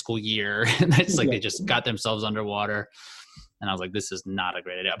the fiscal year. And it's like they just got themselves underwater. And I was like, this is not a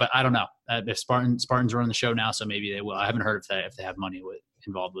great idea. But I don't know. If Spartans run the show now, so maybe they will. I haven't heard if they have money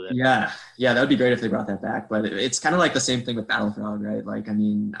involved with it. Yeah, that would be great if they brought that back. But it's kind of like the same thing with Battle Frog, right? Like, I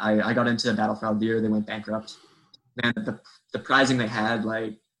mean, I got into Battle Frog the year they went bankrupt. Man, the prizing they had,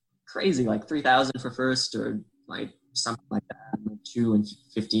 like, crazy, like 3,000 for first, or like something like that, like 2 and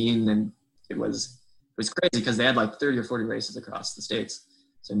 15, and it was crazy because they had like 30 or 40 races across the states.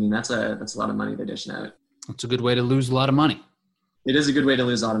 So I mean, that's a lot of money they're dishing out. It's a good way to lose a lot of money. It is a good way to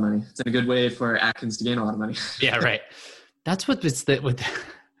lose a lot of money. It's a good way for Atkins to gain a lot of money. Yeah, right. That's what it's with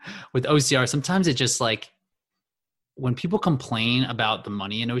OCR. Sometimes it's just like when people complain about the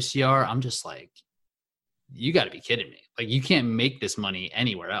money in OCR, I'm just like, you got to be kidding me. Like, you can't make this money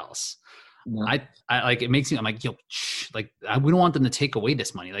anywhere else. No. I like, it makes me, I'm like, yo, like, we don't want them to take away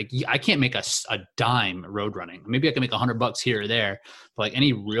this money. Like, I can't make a dime road running. Maybe I can make $100 here or there, but like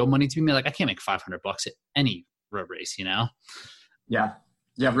any real money to be made, like I can't make $500 at any road race, you know? Yeah.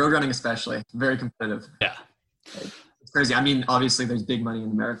 Road running, especially, very competitive. Yeah. Like, it's crazy. I mean, obviously there's big money in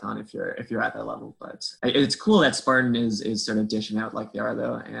the marathon if you're at that level, but it's cool that Spartan is sort of dishing out like they are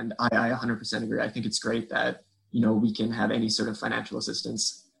though. And I 100% agree. I think it's great that, you know, we can have any sort of financial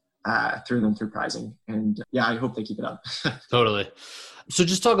assistance through prizing. And yeah, I hope they keep it up. Totally. So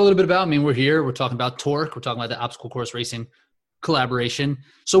just talk a little bit about, I mean, we're talking about Torque. We're talking about the obstacle course racing collaboration.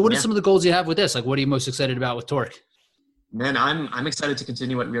 So what are some of the goals you have with this? Like, what are you most excited about with Torque? Man, I'm excited to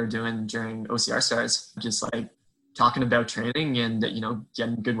continue what we were doing during OCR Stars, just like talking about training and, you know,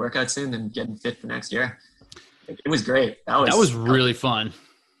 getting good workouts in and getting fit for next year. It was great. That was really fun.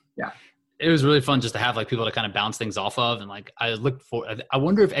 Yeah. It was really fun just to have like people to kind of bounce things off of. And like, I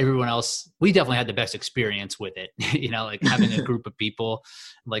wonder if everyone else, we definitely had the best experience with it, you know, like having a group of people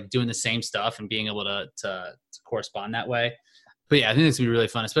like doing the same stuff and being able to correspond that way. But yeah, I think it's gonna be really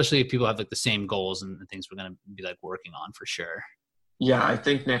fun, especially if people have like the same goals and things we're going to be like working on for sure. Yeah. I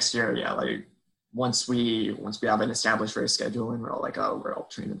think next year, like once we have an established race schedule and we're all like, oh, we're all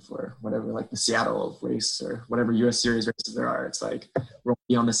training for whatever, like the Seattle race or whatever US series races there are. It's like, we'll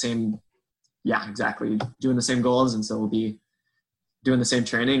be on the same, yeah, exactly, doing the same goals. And so we'll be doing the same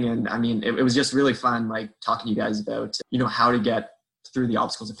training. And I mean, it was just really fun, like talking to you guys about, you know, how to get through the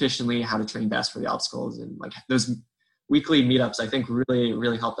obstacles efficiently, how to train best for the obstacles. And like those weekly meetups, I think really,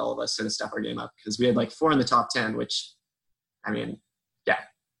 really helped all of us sort of step our game up, because we had like 4 in the top 10, which, I mean, yeah,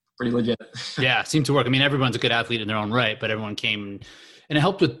 pretty legit. Yeah, it seemed to work. I mean, everyone's a good athlete in their own right, but everyone came, and it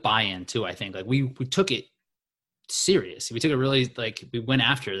helped with buy-in too, I think. Like we took it serious. We took it really, like, we went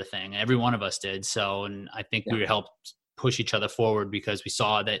after the thing. Every one of us did. So, and I think we helped push each other forward because we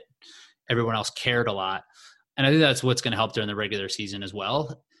saw that everyone else cared a lot. And I think that's what's going to help during the regular season as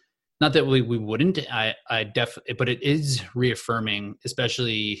well. Not that we wouldn't, I definitely, but it is reaffirming,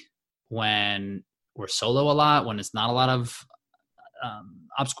 especially when we're solo a lot, when it's not a lot of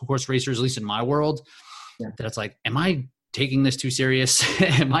obstacle course racers, at least in my world, that it's like, am I taking this too serious?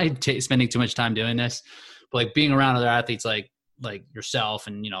 Am I spending too much time doing this? But like being around other athletes like yourself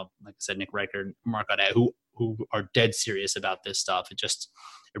and, you know, like I said, Nick Reichert, Mark Audet, who are dead serious about this stuff, it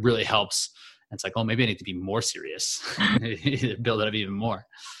really helps. And it's like, oh, maybe I need to be more serious, build it up even more.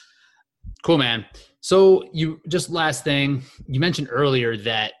 Cool, man. So last thing, you mentioned earlier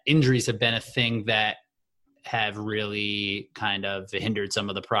that injuries have been a thing that have really kind of hindered some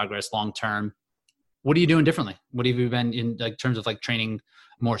of the progress long-term. What are you doing differently? What have you been in like terms of like training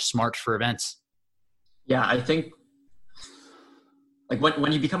more smart for events? Yeah, I think like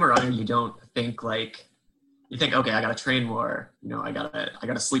when you become a runner, you don't think like, you think, okay, I got to train more, I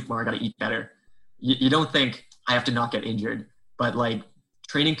gotta sleep more, I gotta eat better. You don't think I have to not get injured, but like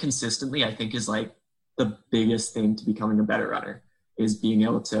training consistently, I think is like the biggest thing to becoming a better runner, is being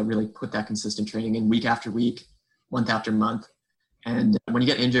able to really put that consistent training in week after week, month after month. And when you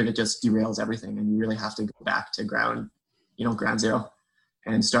get injured, it just derails everything. And you really have to go back to ground zero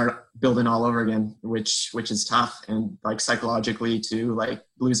and start building all over again, which is tough. And like psychologically too, like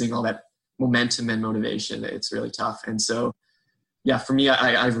losing all that momentum and motivation, it's really tough. And so, yeah, for me,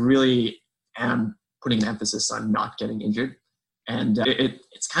 I really am putting an emphasis on not getting injured. And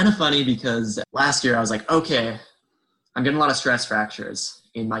it's kind of funny because last year I was like, okay, I'm getting a lot of stress fractures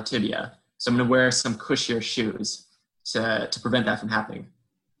in my tibia, so I'm going to wear some cushier shoes to prevent that from happening.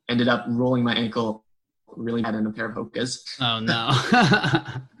 Ended up rolling my ankle really bad in a pair of Hoka's. Oh no.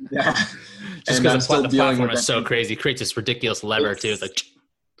 Yeah. Just because the platform is so crazy, creates this ridiculous lever too. It's like,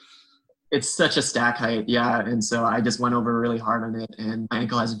 it's such a stack height. Yeah. And so I just went over really hard on it, and my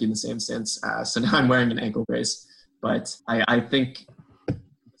ankle hasn't been the same since. So now I'm wearing an ankle brace, but I think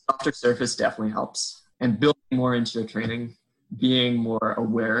softer surface definitely helps, and building more into your training, being more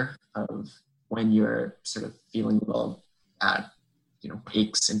aware of when you're sort of feeling a little,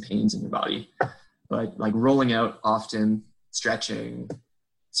 aches and pains in your body. But like rolling out often, stretching,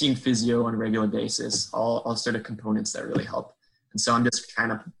 seeing physio on a regular basis, all sort of components that really help. And so I'm just trying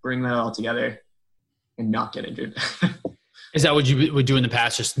to bring that all together and not get injured. Is that what you would do in the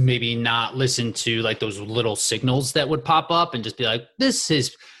past? Just maybe not listen to like those little signals that would pop up and just be like, this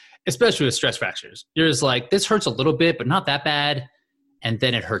is, especially with stress fractures, you're just like, this hurts a little bit, but not that bad. And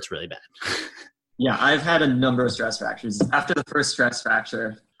then it hurts really bad. Yeah, I've had a number of stress fractures. After the first stress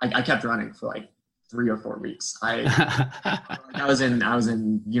fracture, I kept running for like 3 or 4 weeks. I was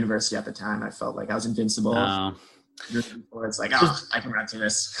in university at the time. I felt like I was invincible. It's like, I can run through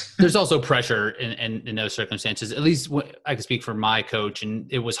this. There's also pressure in those circumstances. At least I can speak for my coach, and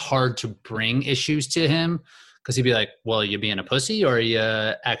it was hard to bring issues to him because he'd be like, well, you being a pussy or are you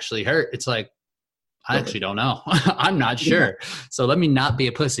actually hurt? It's like, I actually don't know. I'm not sure. Yeah. So let me not be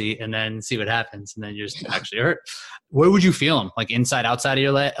a pussy and then see what happens. And then you're just actually hurt. Where would you feel them? Like inside, outside of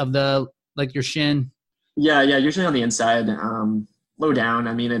your like your shin? Yeah. Usually on the inside, low down.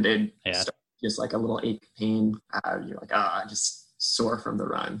 I mean, it starts just like a little ache pain. You're like, just sore from the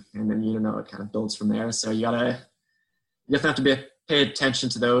run. And then, it kind of builds from there. So you definitely have to pay attention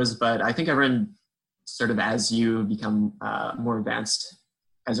to those. But I think everyone sort of, as you become more advanced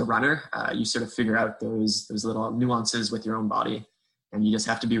as a runner, you sort of figure out those little nuances with your own body, and you just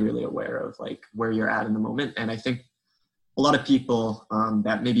have to be really aware of like where you're at in the moment. And I think a lot of people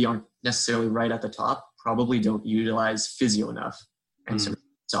that maybe aren't necessarily right at the top probably don't utilize physio enough and sort of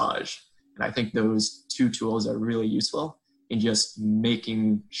massage. And I think those two tools are really useful in just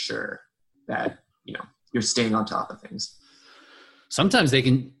making sure that, you're staying on top of things. Sometimes they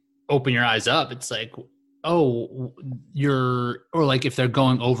can open your eyes up. It's like, or like if they're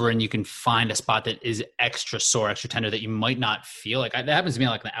going over and you can find a spot that is extra sore, extra tender that you might not feel. Like that happens to me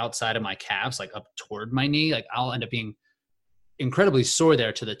like on the outside of my calves, like up toward my knee. Like I'll end up being incredibly sore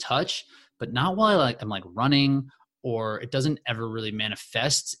there to the touch, but not while I'm like running, or it doesn't ever really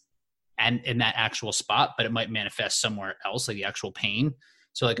manifest and in that actual spot, but it might manifest somewhere else, like the actual pain.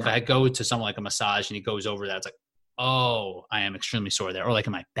 So like if I go to someone like a massage and he goes over that, it's like, oh, I am extremely sore there. Or like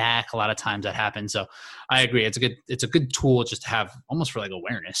in my back, a lot of times that happens. So I agree. It's a good tool just to have almost for like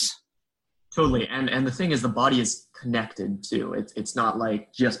awareness. Totally. And the thing is, the body is connected too. It's not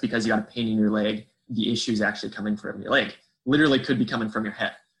like just because you got a pain in your leg, the issue is actually coming from your leg. Literally could be coming from your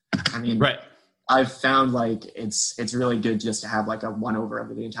head. I mean, right. I've found like it's really good just to have like a one over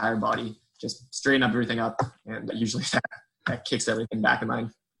the entire body, just straighten up everything up. And usually that kicks everything back in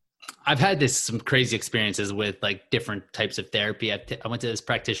line. I've had some crazy experiences with like different types of therapy. I went to this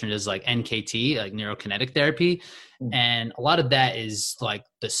practitioner that's like NKT, like neurokinetic therapy. And a lot of that is like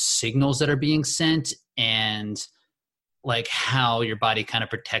the signals that are being sent and like how your body kind of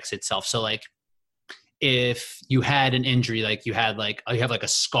protects itself. So like if you had an injury, like you have like a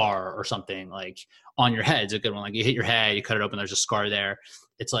scar or something like on your head, it's a good one. Like you hit your head, you cut it open, there's a scar there.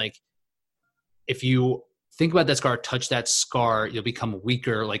 It's like, if you think about that scar, touch that scar, you'll become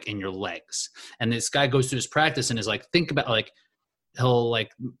weaker like in your legs. And this guy goes through this practice and is like, think about like, he'll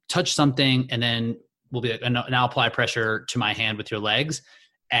like touch something and then we'll be like, now apply pressure to my hand with your legs.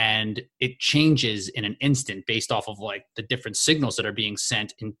 And it changes in an instant based off of like the different signals that are being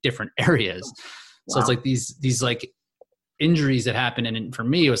sent in different areas. Wow. So it's like these like injuries that happen. And for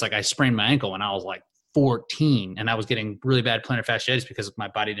me, it was like, I sprained my ankle when I was like 14 and I was getting really bad plantar fasciitis because my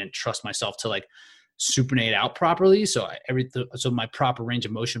body didn't trust myself to like supinate out properly. So so my proper range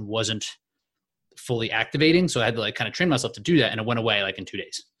of motion wasn't fully activating. So I had to like kind of train myself to do that. And it went away like in 2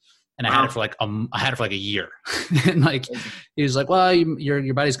 days. And I had it for like, a year. And like, he was like, well,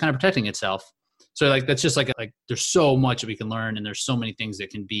 your body's kind of protecting itself. So like, that's just like there's so much that we can learn. And there's so many things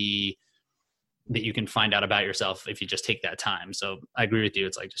that you can find out about yourself if you just take that time. So I agree with you.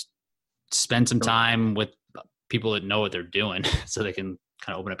 It's like, just spend some time with people that know what they're doing so they can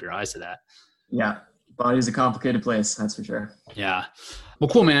kind of open up your eyes to that. Yeah. Body's a complicated place. That's for sure. Yeah. Well,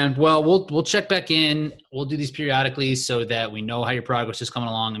 cool, man. Well, we'll check back in. We'll do these periodically so that we know how your progress is coming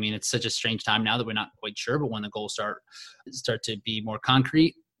along. I mean, it's such a strange time now that we're not quite sure, but when the goals start to be more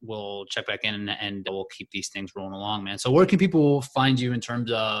concrete, we'll check back in and we'll keep these things rolling along, man. So where can people find you in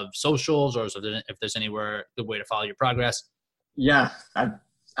terms of socials, or if there's anywhere good way to follow your progress? Yeah.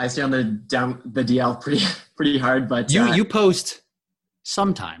 I stay on the DL pretty hard, but you post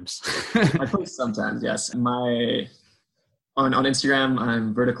sometimes. I post sometimes, yes. On Instagram,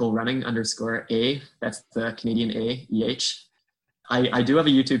 I'm verticalrunning_A. That's the Canadian A, EH. I do have a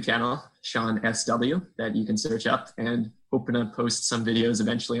YouTube channel, Sean SW, that you can search up, and hoping to post some videos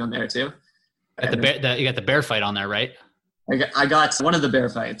eventually on there too. You got the bear fight on there, right? I got one of the bear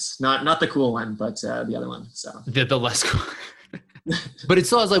fights, not the cool one, but the other one. So the less cool. But it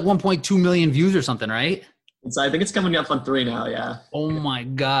still has like 1.2 million views or something, right? I think it's coming up on 3 now, yeah. Oh my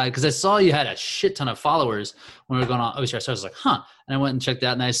God. Because I saw you had a shit ton of followers when we were going on OCR. So I was like, huh. And I went and checked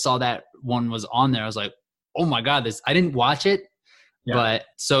out and I saw that one was on there. I was like, oh my God, I didn't watch it. Yeah. But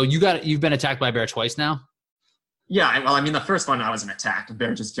so you've been attacked by a bear twice now? Yeah. Well, I mean, the first one I wasn't attacked. A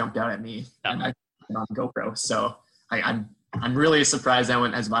bear just jumped out at me and I put it on GoPro. So I'm really surprised that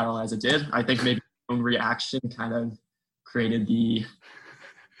went as viral as it did. I think maybe my own reaction kind of created the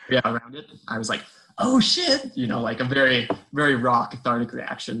around it. I was like, oh shit, like a very, very raw, cathartic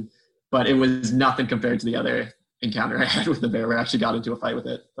reaction. But it was nothing compared to the other encounter I had with the bear where I actually got into a fight with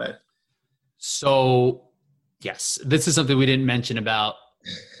it. But so, yes, this is something we didn't mention about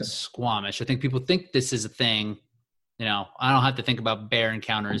Squamish. I think people think this is a thing. I don't have to think about bear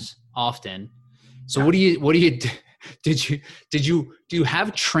encounters often. So yeah. What do you do you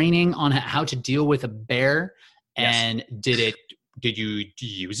have training on how to deal with a bear? Yes. And did you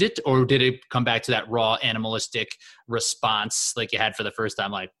use it, or did it come back to that raw animalistic response like you had for the first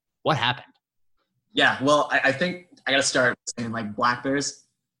time? Like, what happened? Yeah, well, I think I got to start saying like black bears,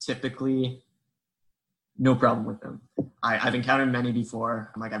 typically no problem with them. I've encountered many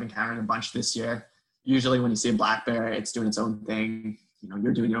before. I've encountered a bunch this year. Usually when you see a black bear, it's doing its own thing.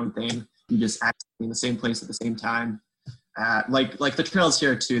 You're doing your own thing. You just act in the same place at the same time. Like the trails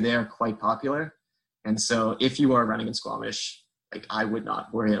here too, they're quite popular. And so if you are running in Squamish, I would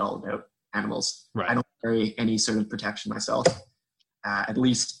not worry at all about animals. Right. I don't carry any sort of protection myself, at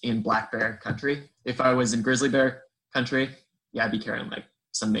least in black bear country. If I was in grizzly bear country, yeah, I'd be carrying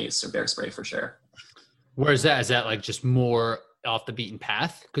some mace or bear spray for sure. Where is that? Is that just more off the beaten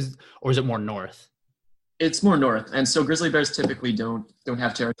path? Or is it more north? It's more north. And so grizzly bears typically don't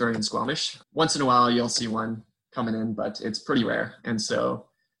have territory in Squamish. Once in a while, you'll see one coming in, but it's pretty rare. And so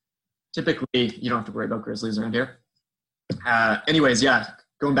typically you don't have to worry about grizzlies around here. Anyways, yeah,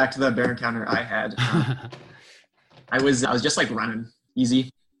 going back to the bear encounter I had, I was just running easy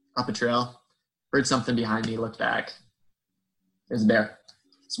up a trail, heard something behind me, looked back. There's a bear.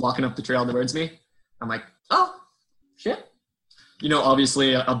 It's walking up the trail towards me. I'm like, oh, shit.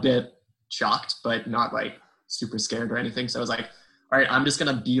 Obviously a bit shocked, but not super scared or anything. So I was like, all right, I'm just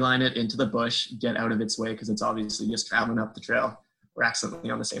going to beeline it into the bush, get out of its way, because it's obviously just traveling up the trail. We're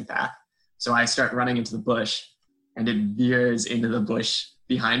accidentally on the same path. So I start running into the bush, and it veers into the bush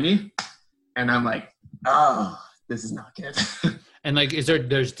behind me. And I'm like, oh, this is not good. And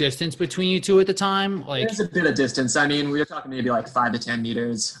there's distance between you two at the time? There's a bit of distance. I mean, we were talking maybe 5 to 10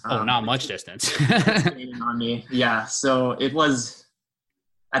 meters. Not much distance. On me. Yeah. So it was,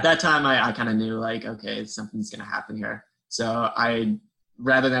 at that time, I kind of knew okay, something's going to happen here. So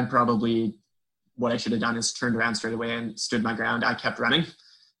rather than probably what I should have done is turned around straight away and stood my ground, I kept running.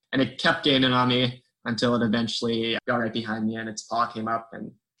 And it kept gaining on me until it eventually got right behind me and its paw came up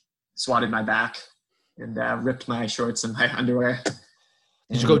and swatted my back and ripped my shorts and my underwear.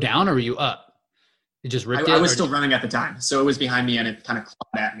 Did you go down or were you up? You just ripped it? I was still running at the time. So it was behind me and it kind of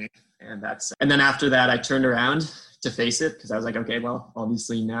clawed at me. And then after that, I turned around to face it because I was like, okay, well,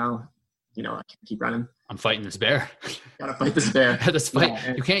 obviously now, I can't keep running. I'm fighting this bear. Gotta fight this bear. This fight.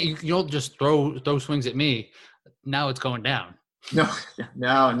 Yeah. You don't just throw swings at me. Now it's going down. No,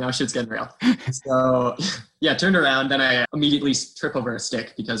 now shit's getting real. So yeah, turned around. Then I immediately trip over a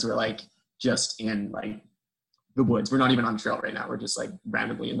stick because we're just in like the woods. We're not even on trail right now. We're just like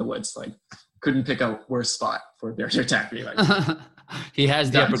randomly in the woods. Like couldn't pick a worse spot for a bear to attack me. Like he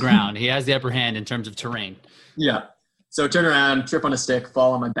has the upper ground. He has the upper hand in terms of terrain. Yeah. So turn around, trip on a stick,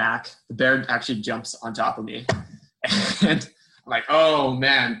 fall on my back. The bear actually jumps on top of me. And I'm like, oh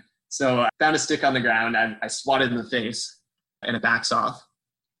man. So I found a stick on the ground and I swatted in the face and it backs off,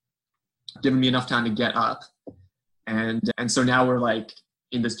 giving me enough time to get up. And so now we're like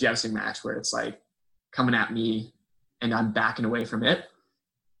in this jousting match where it's like coming at me and I'm backing away from it.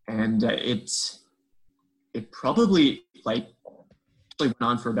 And it probably like went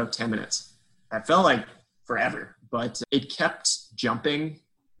on for about 10 minutes. That felt like forever, but it kept jumping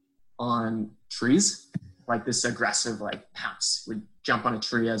on trees, like this aggressive like pounce. Would jump on a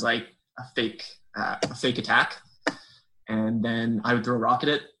tree as like a fake attack, and then I would throw a rock at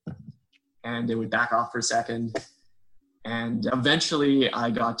it and it would back off for a second, and eventually I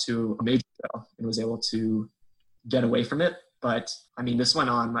got to a major trail and was able to get away from it. But I mean, this went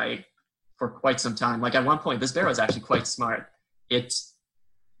on like for quite some time. Like at one point this bear was actually quite smart. It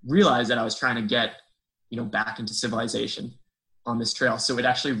realized that I was trying to get back into civilization on this trail, so it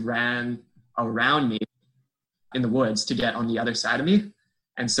actually ran around me in the woods to get on the other side of me.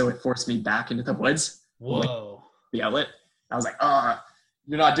 And so it forced me back into the woods. Whoa. Like, the outlet. I was like, oh,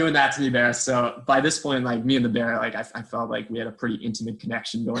 you're not doing that to me, bear. So by this point, like me and the bear, like I felt like we had a pretty intimate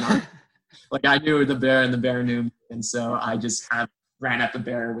connection going on. Like I knew the bear and the bear knew me. And so I just kind of ran at the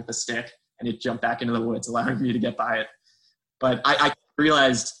bear with a stick and it jumped back into the woods, allowing me to get by it. But I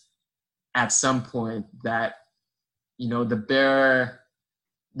realized at some point that, the bear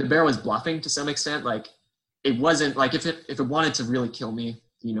was bluffing to some extent. Like it wasn't like if it wanted to really kill me,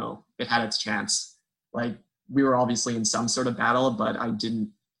 it had its chance. Like we were obviously in some sort of battle, but I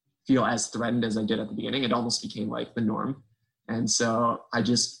didn't feel as threatened as I did at the beginning. It almost became like the norm. And so I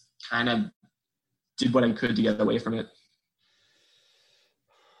just kind of did what I could to get away from it.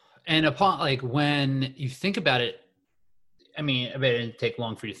 And upon like when you think about it, I mean, I bet it didn't take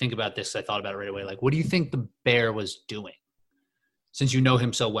long for you to think about this. I thought about it right away. Like, what do you think the bear was doing since you know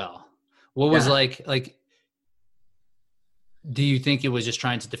him so well? What was like, do you think it was just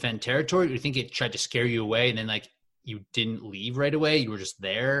trying to defend territory? Or do you think it tried to scare you away and then like you didn't leave right away? You were just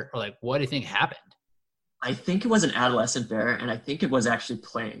there? Or like, what do you think happened? I think it was an adolescent bear and I think it was actually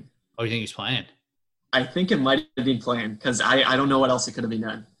playing. Oh, you think he was playing? I think it might have been playing because I don't know what else it could have been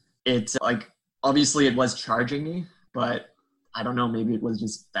done. It's like, obviously it was charging me, but I don't know, maybe it was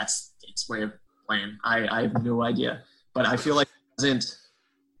just, that's its way of playing. I have no idea. But I feel like didn't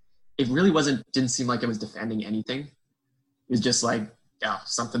seem like it was defending anything. It was just like,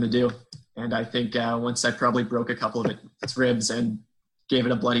 something to do. And I think once I probably broke a couple of its ribs and gave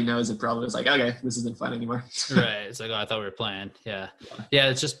it a bloody nose, it probably was like, okay, this isn't fun anymore. Right. It's like, oh, I thought we were playing. Yeah. Yeah.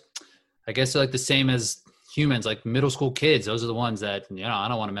 It's just, I guess they're like the same as humans, like middle school kids. Those are the ones that, I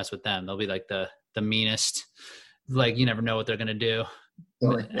don't want to mess with them. They'll be like the meanest. Like you never know what they're gonna do.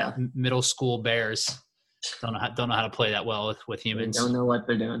 Totally, yeah. Middle school bears don't know how to play that well with humans. They don't know what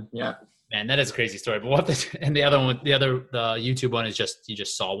they're doing. Yeah. Man, that is a crazy story. But the YouTube one is just you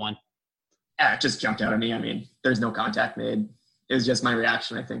just saw one. Yeah, it just jumped out at me. I mean, there's no contact made. It was just my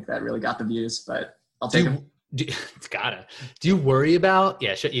reaction. I think that really got the views. But I'll take them. Do you worry about?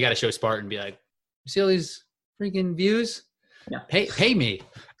 Yeah, you got to show Spartan. And be like, you see all these freaking views? Yeah. Pay me.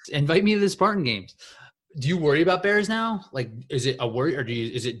 Invite me to the Spartan games. Do you worry about bears now? Like, is it a worry or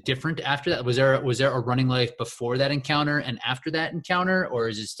is it different after that? Was there a running life before that encounter and after that encounter? Or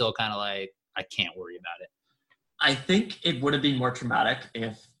is it still kind of like, I can't worry about it? I think it would have been more traumatic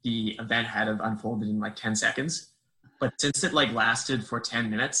if the event had have unfolded in like 10 seconds. But since it like lasted for 10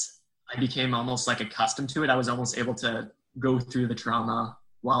 minutes, I became almost like accustomed to it. I was almost able to go through the trauma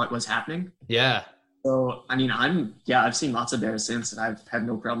while it was happening. Yeah. So, I mean, I've seen lots of bears since and I've had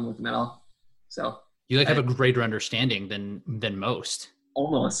no problem with them at all. So. You have a greater understanding than most.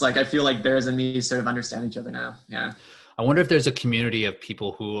 Almost. Like I feel like bears and me sort of understand each other now. Yeah. I wonder if there's a community of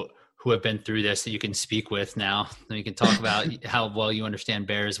people who have been through this that you can speak with now. And you can talk about how well you understand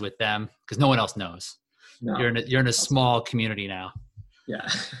bears with them because no one else knows. No. You're in a small community now. Yeah.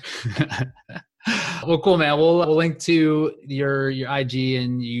 Well, cool, man. We'll link to your IG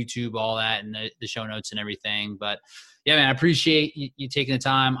and YouTube, all that, and the show notes and everything. But yeah, man, I appreciate you taking the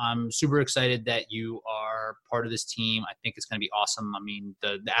time. I'm super excited that you are part of this team. I think it's going to be awesome. I mean,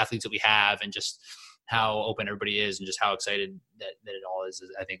 the athletes that we have and just how open everybody is and just how excited that it all is.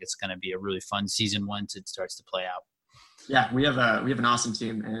 I think it's going to be a really fun season once it starts to play out. Yeah, we have an awesome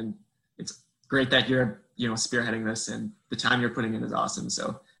team, and it's great that you're spearheading this, and the time you're putting in is awesome.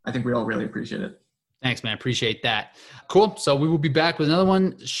 So I think we all really appreciate it. Thanks, man. Appreciate that. Cool. So we will be back with another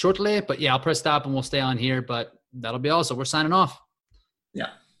one shortly, but yeah, I'll press stop and we'll stay on here, but that'll be all. So we're signing off. Yeah.